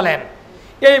কিনা বলেন?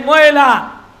 এই ময়লা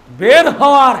বের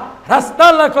হওয়ার রাস্তা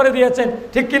আল্লাহ করে দিয়েছেন।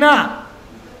 ঠিক কিনা?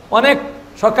 অনেক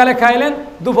সকালে খাইলেন,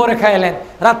 দুপুরে খাইলেন,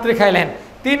 রাত্রে খাইলেন,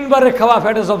 তিনবারের খাওয়া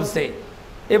পেটে জমছে,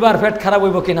 এবার পেট খারাপ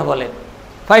হইব কিনা বলেন?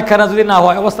 পায়খানা যদি না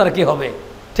হয় অবস্থাটা কি হবে?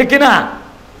 ঠিক কিনা?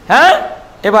 হ্যাঁ,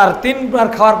 এবার তিনবার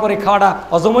খাওয়ার পরে খাওয়াটা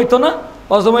হজম হইতো না?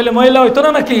 হজম হইলে ময়লা হইতো না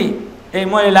নাকি? এই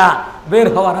ময়লা বের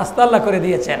হওয়ার রাস্তা আল্লাহ করে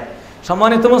দিয়েছেন।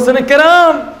 সম্মানিত মুসলিম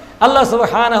কেরাম, আল্লাহ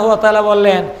সুবহানাহু ওয়া তাআলা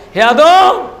বললেন, হে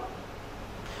আদম,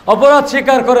 অপরাধ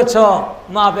স্বীকার করেছ,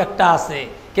 মাপ একটা আছে,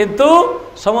 কিন্তু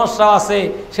সমস্যা আছে।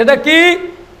 সেটা কি?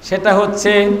 সেটা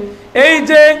হচ্ছে এই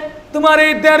যে তোমার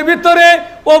এই দেহের ভিতরে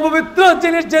অপবিত্র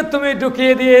জিনিস যে তুমি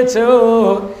ঢুকিয়ে দিয়েছো,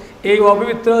 এই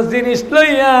অপবিত্র জিনিস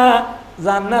লইয়া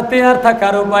জান্নাতে আর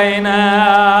থাকার উপায়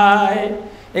নাই।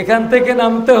 এখান থেকে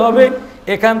নামতে হবে,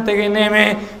 এখান থেকে নেমে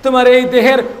তোমার এই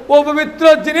দেহের অপবিত্র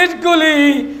জিনিসগুলি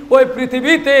ওই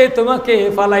পৃথিবীতে তোমাকে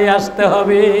ফালাই আসতে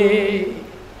হবে।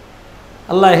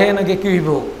 আল্লাহ হে নাকি কি হইব,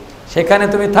 সেখানে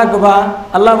তুমি থাকবা।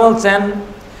 আল্লাহ বলছেন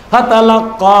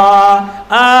ফাতালাক্কা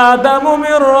আদামু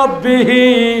মির রাব্বিহি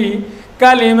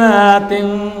কালিমাতিন,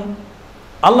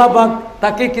 আল্লাহ পাক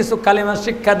তাকে কিছু কালিমা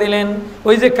শিক্ষা দিলেন।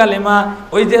 ওই যে কালিমা,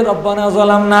 ওই যে রব্বানা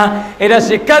যালামনা, এটা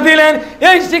শিক্ষা দিলেন।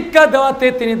 এই শিক্ষা দেওয়াতে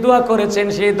তিনি দোয়া করেছেন,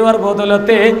 সেই দোয়ার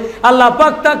বদলতে আল্লাহ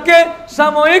পাক তাকে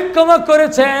সাময়িক ক্ষমা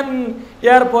করেছেন।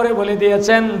 এরপরে বলে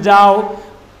দিয়েছেন যাও,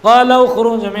 ক্বালা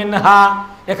উখরুজ মিনহা,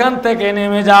 এখান থেকে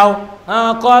নেমে যাও।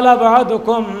 ক্বালা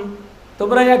বা'দুকুম,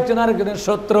 তোমরা একজন আরেকজনের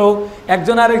শত্রু,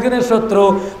 একজন আরেকজনের শত্রু,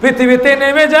 পৃথিবীতে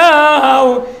নেমে যাও,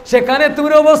 সেখানে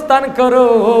তোমরা অবস্থান করো,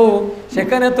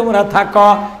 সেখানে তোমরা থাকো,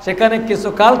 সেখানে কিছু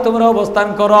কাল তোমরা অবস্থান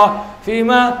করো।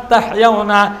 ফিমা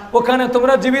তাহয়াউনা, ওখানে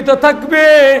তোমরা জীবিত থাকবে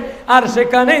আর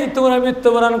সেখানেই তোমরা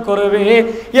মৃত্যুবরণ করবে।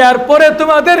 এরপরে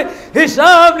তোমাদের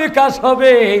হিসাব নিকাশ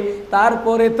হবে,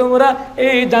 তারপরে তোমরা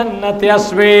এই জান্নাতে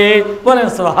আসবে। বলেন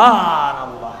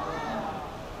সুবহানাল্লাহ।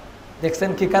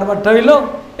 দেখছেন কি কারবারটা হইল?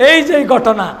 এই যে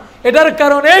ঘটনা, এটার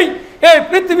কারণেই এই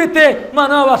পৃথিবীতে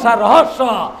মানব আসার রহস্য।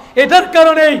 এটার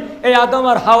কারণেই এই আদম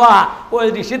আর হাওয়া ওই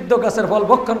নিষিদ্ধ গাছের ফল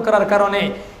ভক্ষণ করার কারণে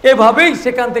এভাবেই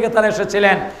সেখান থেকে তারা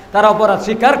এসেছিলেন। তারা অপরাধ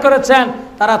স্বীকার করেছেন,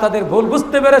 তারা তাদের ভুল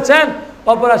বুঝতে পেরেছেন।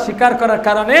 অপরাধ স্বীকার করার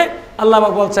কারণে আল্লাহ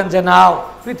বলছেন যে নাও,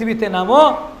 পৃথিবীতে নামো,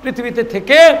 পৃথিবীতে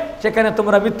থেকে সেখানে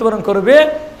তোমরা মৃত্যুবরণ করবে,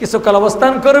 কিছুকাল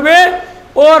অবস্থান করবে,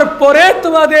 ওর পরে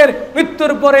তোমাদের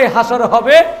মৃত্যুর পরে হাসর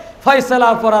হবে, ফয়সালা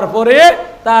করার পরে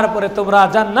তারপরে তোমরা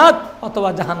জান্নাত অথবা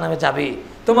জাহান্নামে যাবে।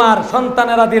 তোমার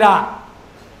সন্তানেরা দিরা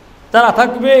তারা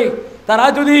থাকবে, তারা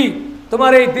যদি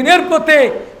তোমার এই দিনের পথে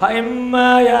ফাইম্মা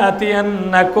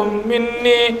ইয়াতিয়ান্নাকুম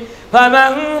মিন্নি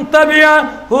ফামান তাবিআ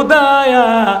হুদায়া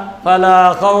ফালা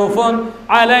খাউফুন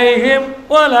আলাইহিম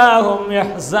ওয়ালা হুম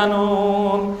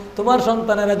ইয়াহজানুন, তোমার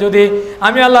সন্তানেরা যদি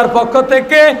আমি আল্লাহর পক্ষ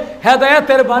থেকে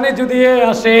হেদায়েতের বাণী যদি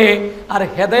আসে আর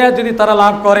হেদায়েত যদি তারা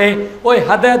লাভ করে, ওই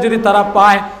হেদায়েত যদি তারা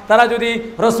পায়, তারা যদি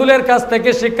রসুলের কাছ থেকে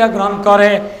শিক্ষা গ্রহণ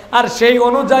করে আর সেই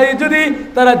অনুযায়ী যদি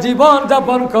তারা জীবন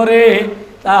যাপন করে,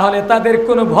 তাহলে তাদের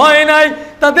কোনো ভয় নাই,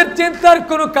 তাদের চিন্তার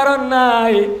কোনো কারণ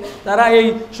নাই, তারা এই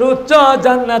সুউচ্চ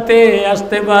জান্নাতে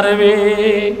আসতে পারবে।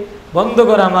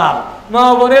 বন্ধুগণ আমার, মা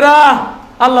বোনেরা,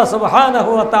 আল্লাহ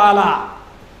সুবহানাহু ওয়া তাআলা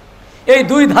এই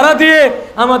দুই ধারা দিয়ে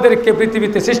আমাদেরকে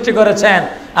পৃথিবীতে সৃষ্টি করেছেন।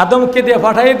 আদমকে দিয়ে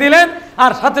পাঠিয়ে দিলেন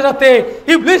আর সাথে সাথে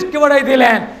ইবলিসকে পাঠিয়ে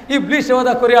দিলেন। ইবলিস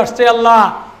ওয়াদা করে আসছে আল্লাহ,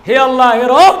 হে আল্লাহ, হে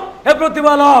রব, হে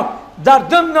প্রতিপালক, যার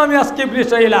জন্য আমি আজকে ইবলিস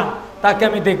হইলাম তাকে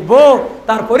আমি দেখব,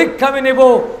 তার পরীক্ষা আমি নেব,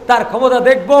 তার ক্ষমতা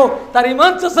দেখব, তার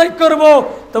ঈমান যাচাই করব,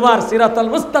 তোমার সিরাতাল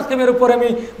মুস্তাকিমের উপর আমি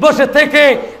বসে থেকে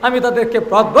আমি তাদেরকে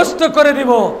পথভ্রষ্ট করে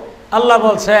দিব। আল্লাহ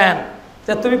বলছেন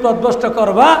যে তুমি পথভ্রষ্ট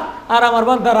করবা আর আমার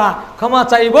বান্দারা ক্ষমা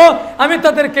চাইব, আমি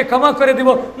তাদেরকে ক্ষমা করে দিব,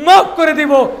 মাফ করে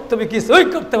দিব, তুমি কিছুই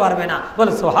করতে পারবে না।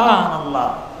 বলে সুবহানাল্লাহ।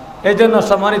 এই জন্য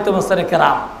সম্মানিত মুসলিম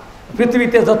কেরাম,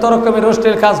 পৃথিবীতে যত রকমের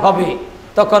অশ্লীল কাজ হবে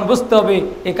তখন বুঝতে হবে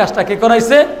এই কাজটা কে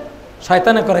করাইছে?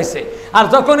 শয়তানে করাইছে। আর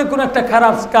যখনই কোনো একটা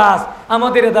খারাপ কাজ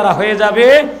আমাদের দ্বারা হয়ে যাবে,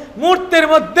 মুহূর্তের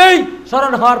মধ্যেই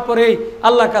স্মরণ হওয়ার পরেই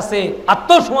আল্লাহর কাছে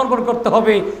আত্মসমর্পণ করতে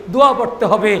হবে, দোয়া পড়তে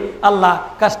হবে, আল্লাহ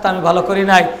কাজটা আমি ভালো করি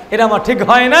নাই, এটা আমার ঠিক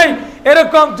হয় নাই।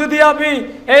 এরকম যদি আমি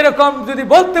যদি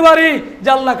বলতে পারি যে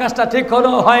আল্লাহ কাজটা ঠিক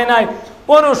হলো, হয় নাই,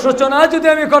 অনুশোচনা যদি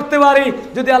আমি করতে পারি,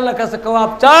 যদি আল্লাহর কাছে ক্ষমা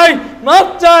চাই, মাফ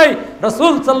চাই,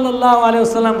 রাসূল সাল্লাল্লাহু আলাইহি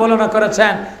ওয়াসাল্লাম বর্ণনা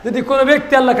করেছেন যদি কোনো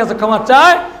ব্যক্তি আল্লাহর কাছে ক্ষমা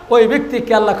চায়, ওই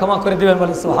ব্যক্তিকে আল্লাহ ক্ষমা করে দিবেন।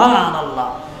 বলে সুবহানাল্লাহ।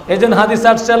 এইজন্য হাদিসে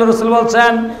আসছে আল্লাহ রাসূল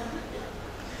বলছেন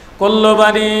কুল্লু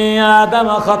বানি আদম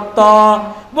খাত্তা,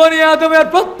 বনি আদমের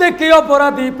প্রত্যেকই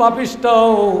অপরাধী, পাপিষ্ঠ,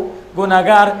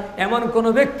 গুনাহগার, এমন কোনো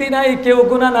ব্যক্তি নাই, কেউ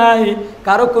গুনাহ নাই,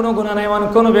 কারো কোনো গুনাহ নাই, এমন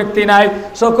কোনো ব্যক্তি নাই,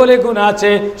 সকলে গুনাহ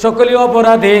আছে, সকলে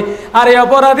অপরাধী। আর এই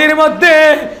অপরাধীর মধ্যে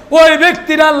ওই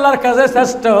ব্যক্তিরা আল্লাহর কাছে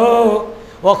শ্রেষ্ঠ।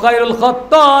 ওয়া খায়রুল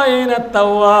খাত্তাইনা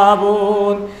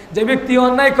আত-তাওয়াবুন, যে ব্যক্তি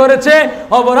অন্যায় করেছে,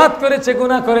 অপরাধ করেছে,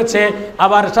 গুনাহ করেছে,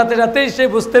 আবার সাথে সাথেই সে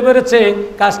বুঝতে পেরেছে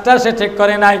কাজটা সে ঠিক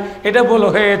করে নাই, এটা ভুল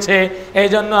হয়েছে, এই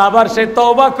জন্য আবার সে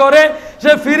তওবা করে,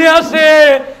 সে ফিরে আসে,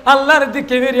 আল্লাহর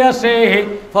দিকে ফিরে আসে,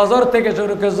 ফজর থেকে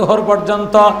শুরু করে জোহর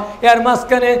পর্যন্ত। এর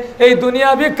মাঝখানে এই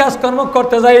দুনিয়াবি কাজকর্ম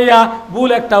করতে যাইয়া ভুল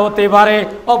একটা হতে পারে,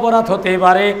 অপরাধ হতে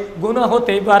পারে, গুনাহ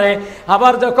হতেই পারে।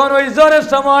 আবার যখন ওই জোহরের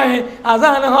সময়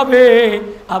আজান হবে,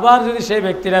 আবার যদি সেই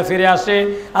ব্যক্তিরা ফিরে আসে,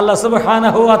 আল্লাহ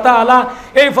সুবহানাহু ওয়া তাআলা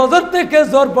এই ফজর থেকে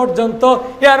জোহর পর্যন্ত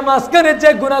এর মাঝখানে যে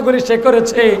গুনাহগুলি সে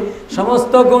করেছে,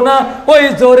 সমস্ত গুনাহ ওই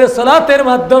জোহরের সালাতের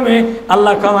মাধ্যমে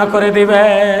আল্লাহ ক্ষমা করে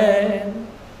দিবেন।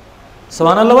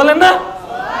 সুবহানাল্লাহ বলেন না?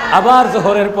 আবার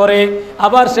জোহরের পরে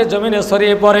আবার সে জমিনে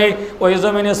ছড়িয়ে পড়ে, ওই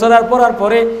জমিনে ছড়ার পড়ার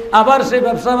পরে আবার সে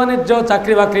ব্যবসা বাণিজ্য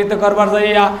চাকরি বাকরিতে করবার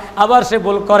যাইয়া আবার সে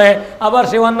ভুল করে, আবার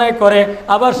সে অন্যায় করে,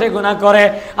 আবার সে গুনাহ করে,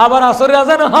 আবার আসরের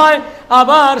আজান হয়,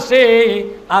 আবার সে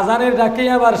আজানের ডাকে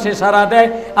আবার সে সাড়া দেয়,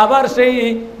 আবার সেই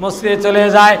মসজিদে চলে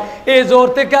যায়। এই জোহর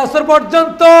থেকে আসর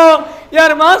পর্যন্ত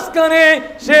এর মাঝখানে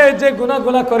সে যে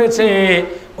গুনাহগুলো করেছে,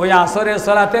 ওই আসরের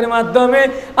সালাতের মাধ্যমে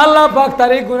আল্লাহ পাক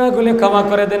তার এই গুনাহগুলো ক্ষমা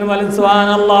করে দেন, বলেন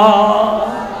সুবহানাল্লাহ।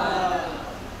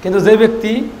 কিন্তু যে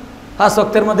ব্যক্তি 5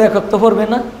 ওয়াক্তের মধ্যে 1 ওয়াক্ত পড়বে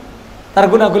না, তার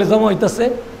গুনাহগুলো জমা হইতেছে,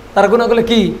 তার গুনাহগুলো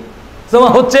কি জমা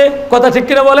হচ্ছে? কথা ঠিক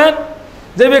কিনা বলেন?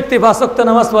 যে ব্যক্তি 5 ওয়াক্ত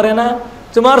নামাজ পড়ে না,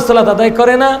 জুমার সালাত আদায়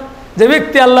করে না, যে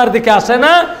ব্যক্তি আল্লাহর দিকে আসে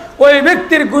না, ওই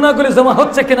ব্যক্তির গুনাহগুলো জমা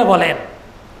হচ্ছে কিনা বলেন?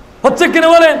 হচ্ছে কিনা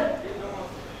বলেন?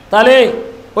 তাহলে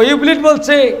ওই ইবলিস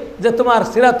বলছে যে তোমার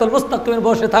সিরাতুল মুস্তাকিমে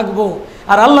বসে থাকবো,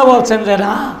 আর আল্লাহ বলছেন যে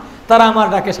না, তারা আমার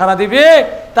ডাকে সাড়া দিবে,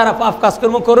 তারা পাপ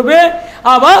কাজকর্ম করবে,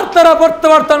 আবার তারা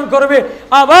প্রত্যাবর্তন করবে,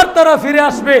 আবার তারা ফিরে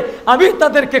আসবে, আমি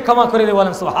তাদেরকে ক্ষমা করে দেব,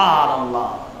 বলেন সুবহানাল্লাহ।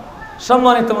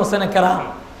 সম্মানিত মুসলিম কেরাম,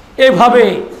 এইভাবে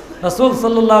রাসূল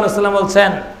সাল্লাল্লাহু আলাইহি ওয়াসাল্লাম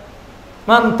বলছেন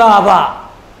মান তাবা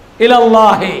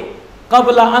ইলাল্লাহি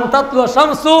ক্বাবলা আন তাতলুয়া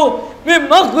শামসু মিন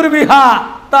মাগরিবিহা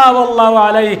তাওয়াল্লাহু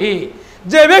আলাইহি।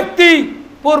 যে ব্যক্তি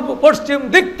পশ্চিম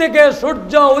দিক থেকে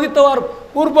সূর্য উদিত হওয়ার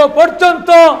পূর্ব পর্যন্ত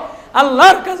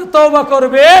আল্লাহর কাছে তওবা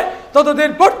করবে,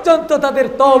 ততদিন পর্যন্ত তাদের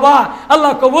তওবা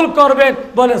আল্লাহ কবুল করবেন,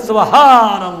 বলে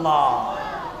সুবহানাল্লাহ।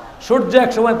 সূর্য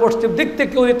এক সময় পশ্চিম দিক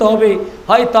থেকে উদিত হবে,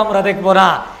 হয়তো আমরা দেখব না।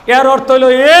 এর অর্থ হলো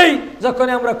এই, যখন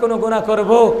আমরা কোনো গুনাহ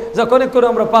করব, যখন কোনো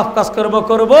আমরা পাপ কাজ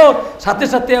করব, সাথে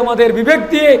সাথে আমাদের বিবেক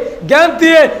দিয়ে, জ্ঞান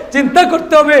দিয়ে চিন্তা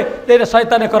করতে হবে যে এটা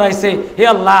শয়তানে করাইছে, হে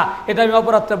আল্লাহ এটা আমি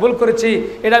অপরাধটা ভুল করেছি,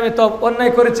 এটা আমি তো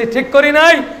অন্যায় করেছি, ঠিক করি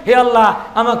নাই, হে আল্লাহ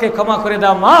আমাকে ক্ষমা করে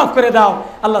দাও, মাফ করে দাও।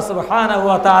 আল্লাহ সুবহানাহু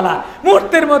ওয়া তাআলা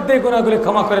মুহূর্তের মধ্যে গুনাহগুলি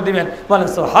ক্ষমা করে দিবেন, বলেন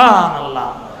সুবহানাল্লাহ।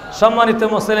 সম্মানিত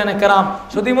মুসলিম কেরাম,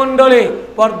 সুধী মণ্ডলী,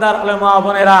 পর্দার আলো মা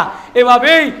বোনেরা,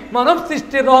 এভাবেই মানব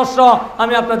সৃষ্টির রহস্য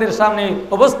আমি আপনাদের সামনে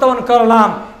উপস্থাপন করলাম।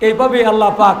 এইভাবেই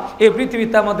আল্লাহ পাক এই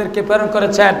পৃথিবীতে আমাদেরকে প্রেরণ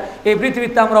করেছেন। এই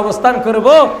পৃথিবীতে আমরা অবস্থান করব,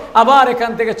 আবার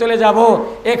এখান থেকে চলে যাব।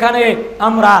 এখানে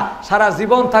আমরা সারা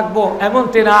জীবন থাকব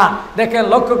এমনটি না। দেখেন,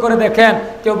 লক্ষ্য করে দেখেন,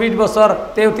 কেউ 20 বছর,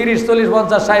 কেউ 30, 40,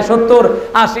 50, 60, 70,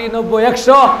 80, 90,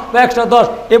 100 বা 110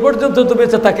 এ পর্যন্ত তো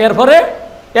বেঁচে থাকে।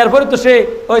 এরপরে তো সে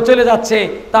ওই চলে যাচ্ছে।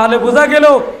 তাহলে বোঝা গেল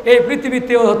এই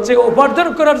পৃথিবীতে হচ্ছে উপার্জন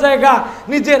করার জায়গা,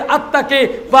 নিজের আত্মাকে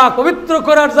বা পবিত্র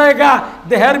করার জায়গা।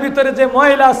 দেহের ভিতরে যে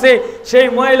ময়লা আছে, সেই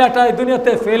ময়লাটা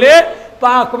দুনিয়াতে ফেলে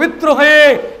পাক পবিত্র হয়ে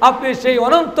আপনি সেই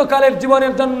অনন্তকালের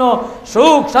জীবনের জন্য,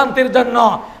 সুখ শান্তির জন্য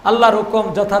আল্লাহর হুকুম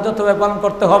যথাযথভাবে পালন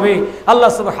করতে হবে।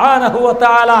 আল্লাহ সুবহানাহু ওয়া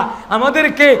তাআলা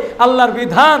আমাদেরকে আল্লাহর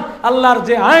বিধান, আল্লাহর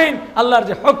যে আইন, আল্লাহর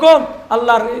যে হুকুম,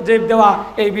 আল্লাহর যে দেওয়া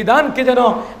এই বিধানকে যেন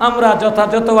আমরা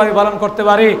যথাযথভাবে পালন করতে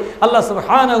পারি। আল্লাহ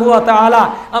সুবহানাহু ওয়া তাআলা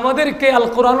আমাদেরকে আল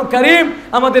কোরআনুল কারীম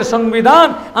আমাদের সংবিধান,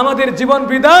 আমাদের জীবন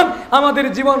বিধান, আমাদের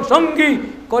জীবন সঙ্গী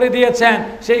করে দিয়েছেন।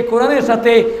 সেই কোরআনের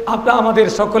সাথে আমরা আমাদের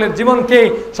সকলের জীবনকে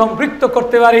সম্পৃক্ত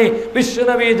করতে পারি।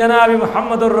 বিশ্বনবী জনাবি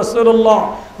মুহাম্মদুর রাসূলুল্লাহ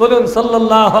বলুন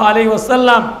সাল্লাল্লাহু আলাইহি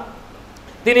ওয়াসাল্লাম,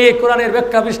 তিনি এই কোরআনের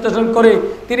ব্যাখ্যা বিশ্লেষণ করে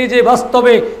তিনি যে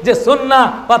বাস্তবে যে সুন্নাহ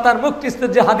বা তার মুক্তিস্থ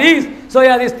যে হাদিস, সেই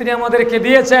হাদিস তিনি আমাদেরকে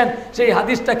দিয়েছেন, সেই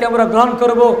হাদিসটাকে আমরা গ্রহণ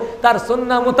করব, তার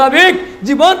সুন্নাহ মোতাবেক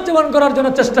জীবন যাপন করার জন্য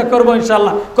চেষ্টা করব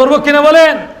ইনশাআল্লাহ। করব কিনা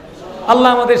বলেন? আল্লাহ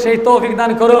আমাদের সেই তৌফিক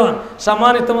দান করুন।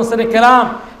 সম্মানিত মুসলিম কেরাম,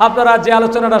 আপনারা যে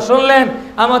আলোচনাটা শুনলেন,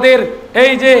 আমাদের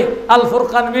এই যে আল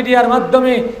ফুরকান মিডিয়ার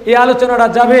মাধ্যমে এই আলোচনাটা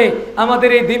যাবে, আমাদের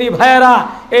এই দিনী ভাইয়েরা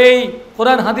এই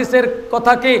কোরআন হাদিসের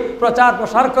কথাকে প্রচার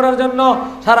প্রসার করার জন্য,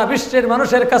 সারা বিশ্বের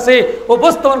মানুষের কাছে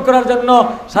উপস্থাপন করার জন্য,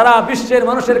 সারা বিশ্বের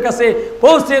মানুষের কাছে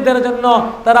পৌঁছে দেওয়ার জন্য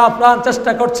তারা প্রাণ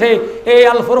চেষ্টা করছে। এই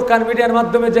আল ফুরকান মিডিয়ার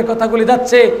মাধ্যমে যে কথাগুলি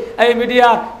যাচ্ছে, এই মিডিয়া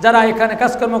যারা এখানে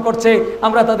কাজকর্ম করছে,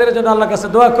 আমরা তাদের জন্য আল্লাহর কাছে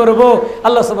দোয়া করব।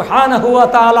 আল্লাহ সুবহানাহু ওয়া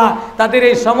তাআলা তাদের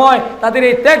এই সময়, তাদের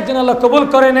এই ত্যাগ যেন আল্লাহ কবুল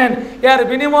করে নেন। এর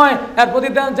বিনিময়, এর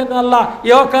প্রতিদান যেন আল্লাহ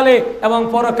ইহকালে এবং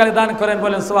পরকালে দান করেন,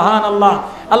 বলেন সুবহানাল্লাহ।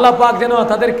 আল্লাহ পাক যেন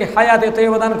তাদেরকে হায়াতে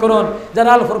তৈয়বা দান করুন। যারা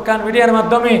আল ফুরকান মিডিয়ার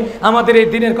মাধ্যমে আমাদের এই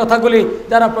দিনের কথাগুলি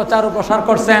যারা প্রচার ও প্রসার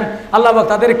করছেন, আল্লাহ পাক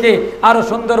তাদেরকে আরো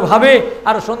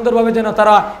সুন্দরভাবে যেন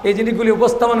তারা এই জিনিসগুলি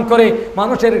উপস্থাপন করে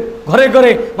মানুষের ঘরে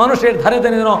ঘরে, মানুষের ধারে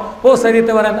ধারে যেন পৌঁছে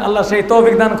দিতে পারেন। আল্লাহ সেই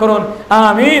তৌফিক দান করুন,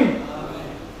 আমিন।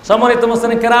 সম্মানিত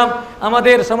মুসলিম কেরাম,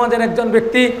 আমাদের সমাজের একজন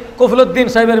ব্যক্তি কফিলউদ্দিন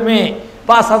সাহেবের মেয়ে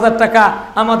 5,000 টাকা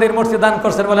আমাদের মসজিদে দান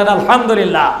করছেন, বলেন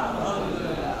আলহামদুলিল্লাহ।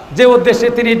 যে উদ্দেশ্যে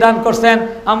তিনি দান করছেন,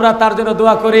 আমরা তার জন্য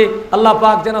দোয়া করি। আল্লাহ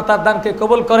পাক যেন তার দানকে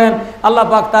কবুল করেন। আল্লাহ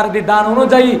পাক তার দান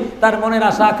অনুযায়ী তার মনের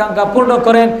আশা আকাঙ্ক্ষা পূর্ণ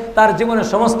করেন, তার জীবনের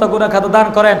সমস্ত গুনাহ খাতা দান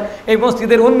করেন। এই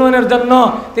মসজিদের উন্নয়নের জন্য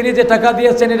তিনি যে টাকা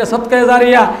দিয়েছেন, এটা সদকায়ে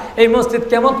জারিয়া। এই মসজিদ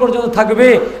কিয়ামত পর্যন্ত থাকবে,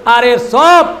 আর এর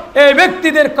সব এই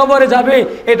ব্যক্তিদের কবরে যাবে,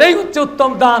 এটাই হচ্ছে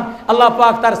উত্তম দান। আল্লাহ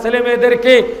পাক তার ছেলে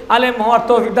মেয়েদেরকে আলেম হওয়ার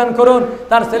তৌফিক দান করুন,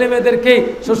 তার ছেলে মেয়েদেরকে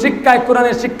সুশিক্ষায়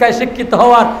কোরআনের শিক্ষায় শিক্ষিত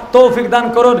হওয়ার তৌফিক দান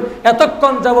করুন।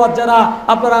 এতক্ষণ যাবৎ যারা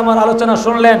আপনারা আমার আলোচনা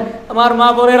শুনলেন, আমার মা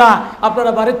বোনেরা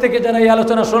আপনারা বাড়ির থেকে যারা এই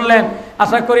আলোচনা শুনলেন,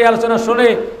 আশা করি আলোচনা শুনে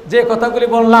যে কথাগুলি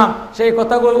বললাম সেই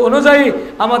কথাগুলো অনুযায়ী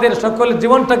আমাদের সকলের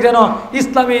জীবনটা যেন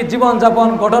ইসলামী জীবনযাপন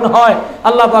গঠন হয়।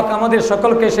 আল্লাহ পাক আমাদের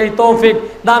সকলকে সেই তৌফিক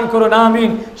দান করুন,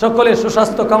 আমিন। সকলের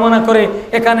সুস্বাস্থ্য কামনা করে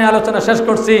এখানে আলোচনা শেষ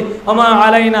করছি। ওমা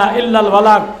আলাইনা ইল্লাল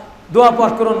বালাগ। দোয়া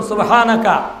পাঠ করুন,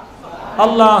 সুবহানাকা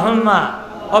আল্লাহুম্মা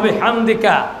ওয়া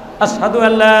বিহামদিকা আশহাদু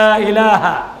আল্লা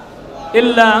ইলাহা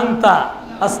ইল্লা আনতা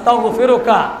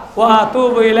আস্তাগফিরুকা ওয়া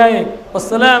আতুবু ইলাইক।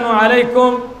 আসসালামু আলাইকুম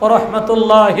ওয়া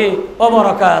রাহমাতুল্লাহি ওয়া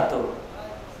বারাকাতুহু।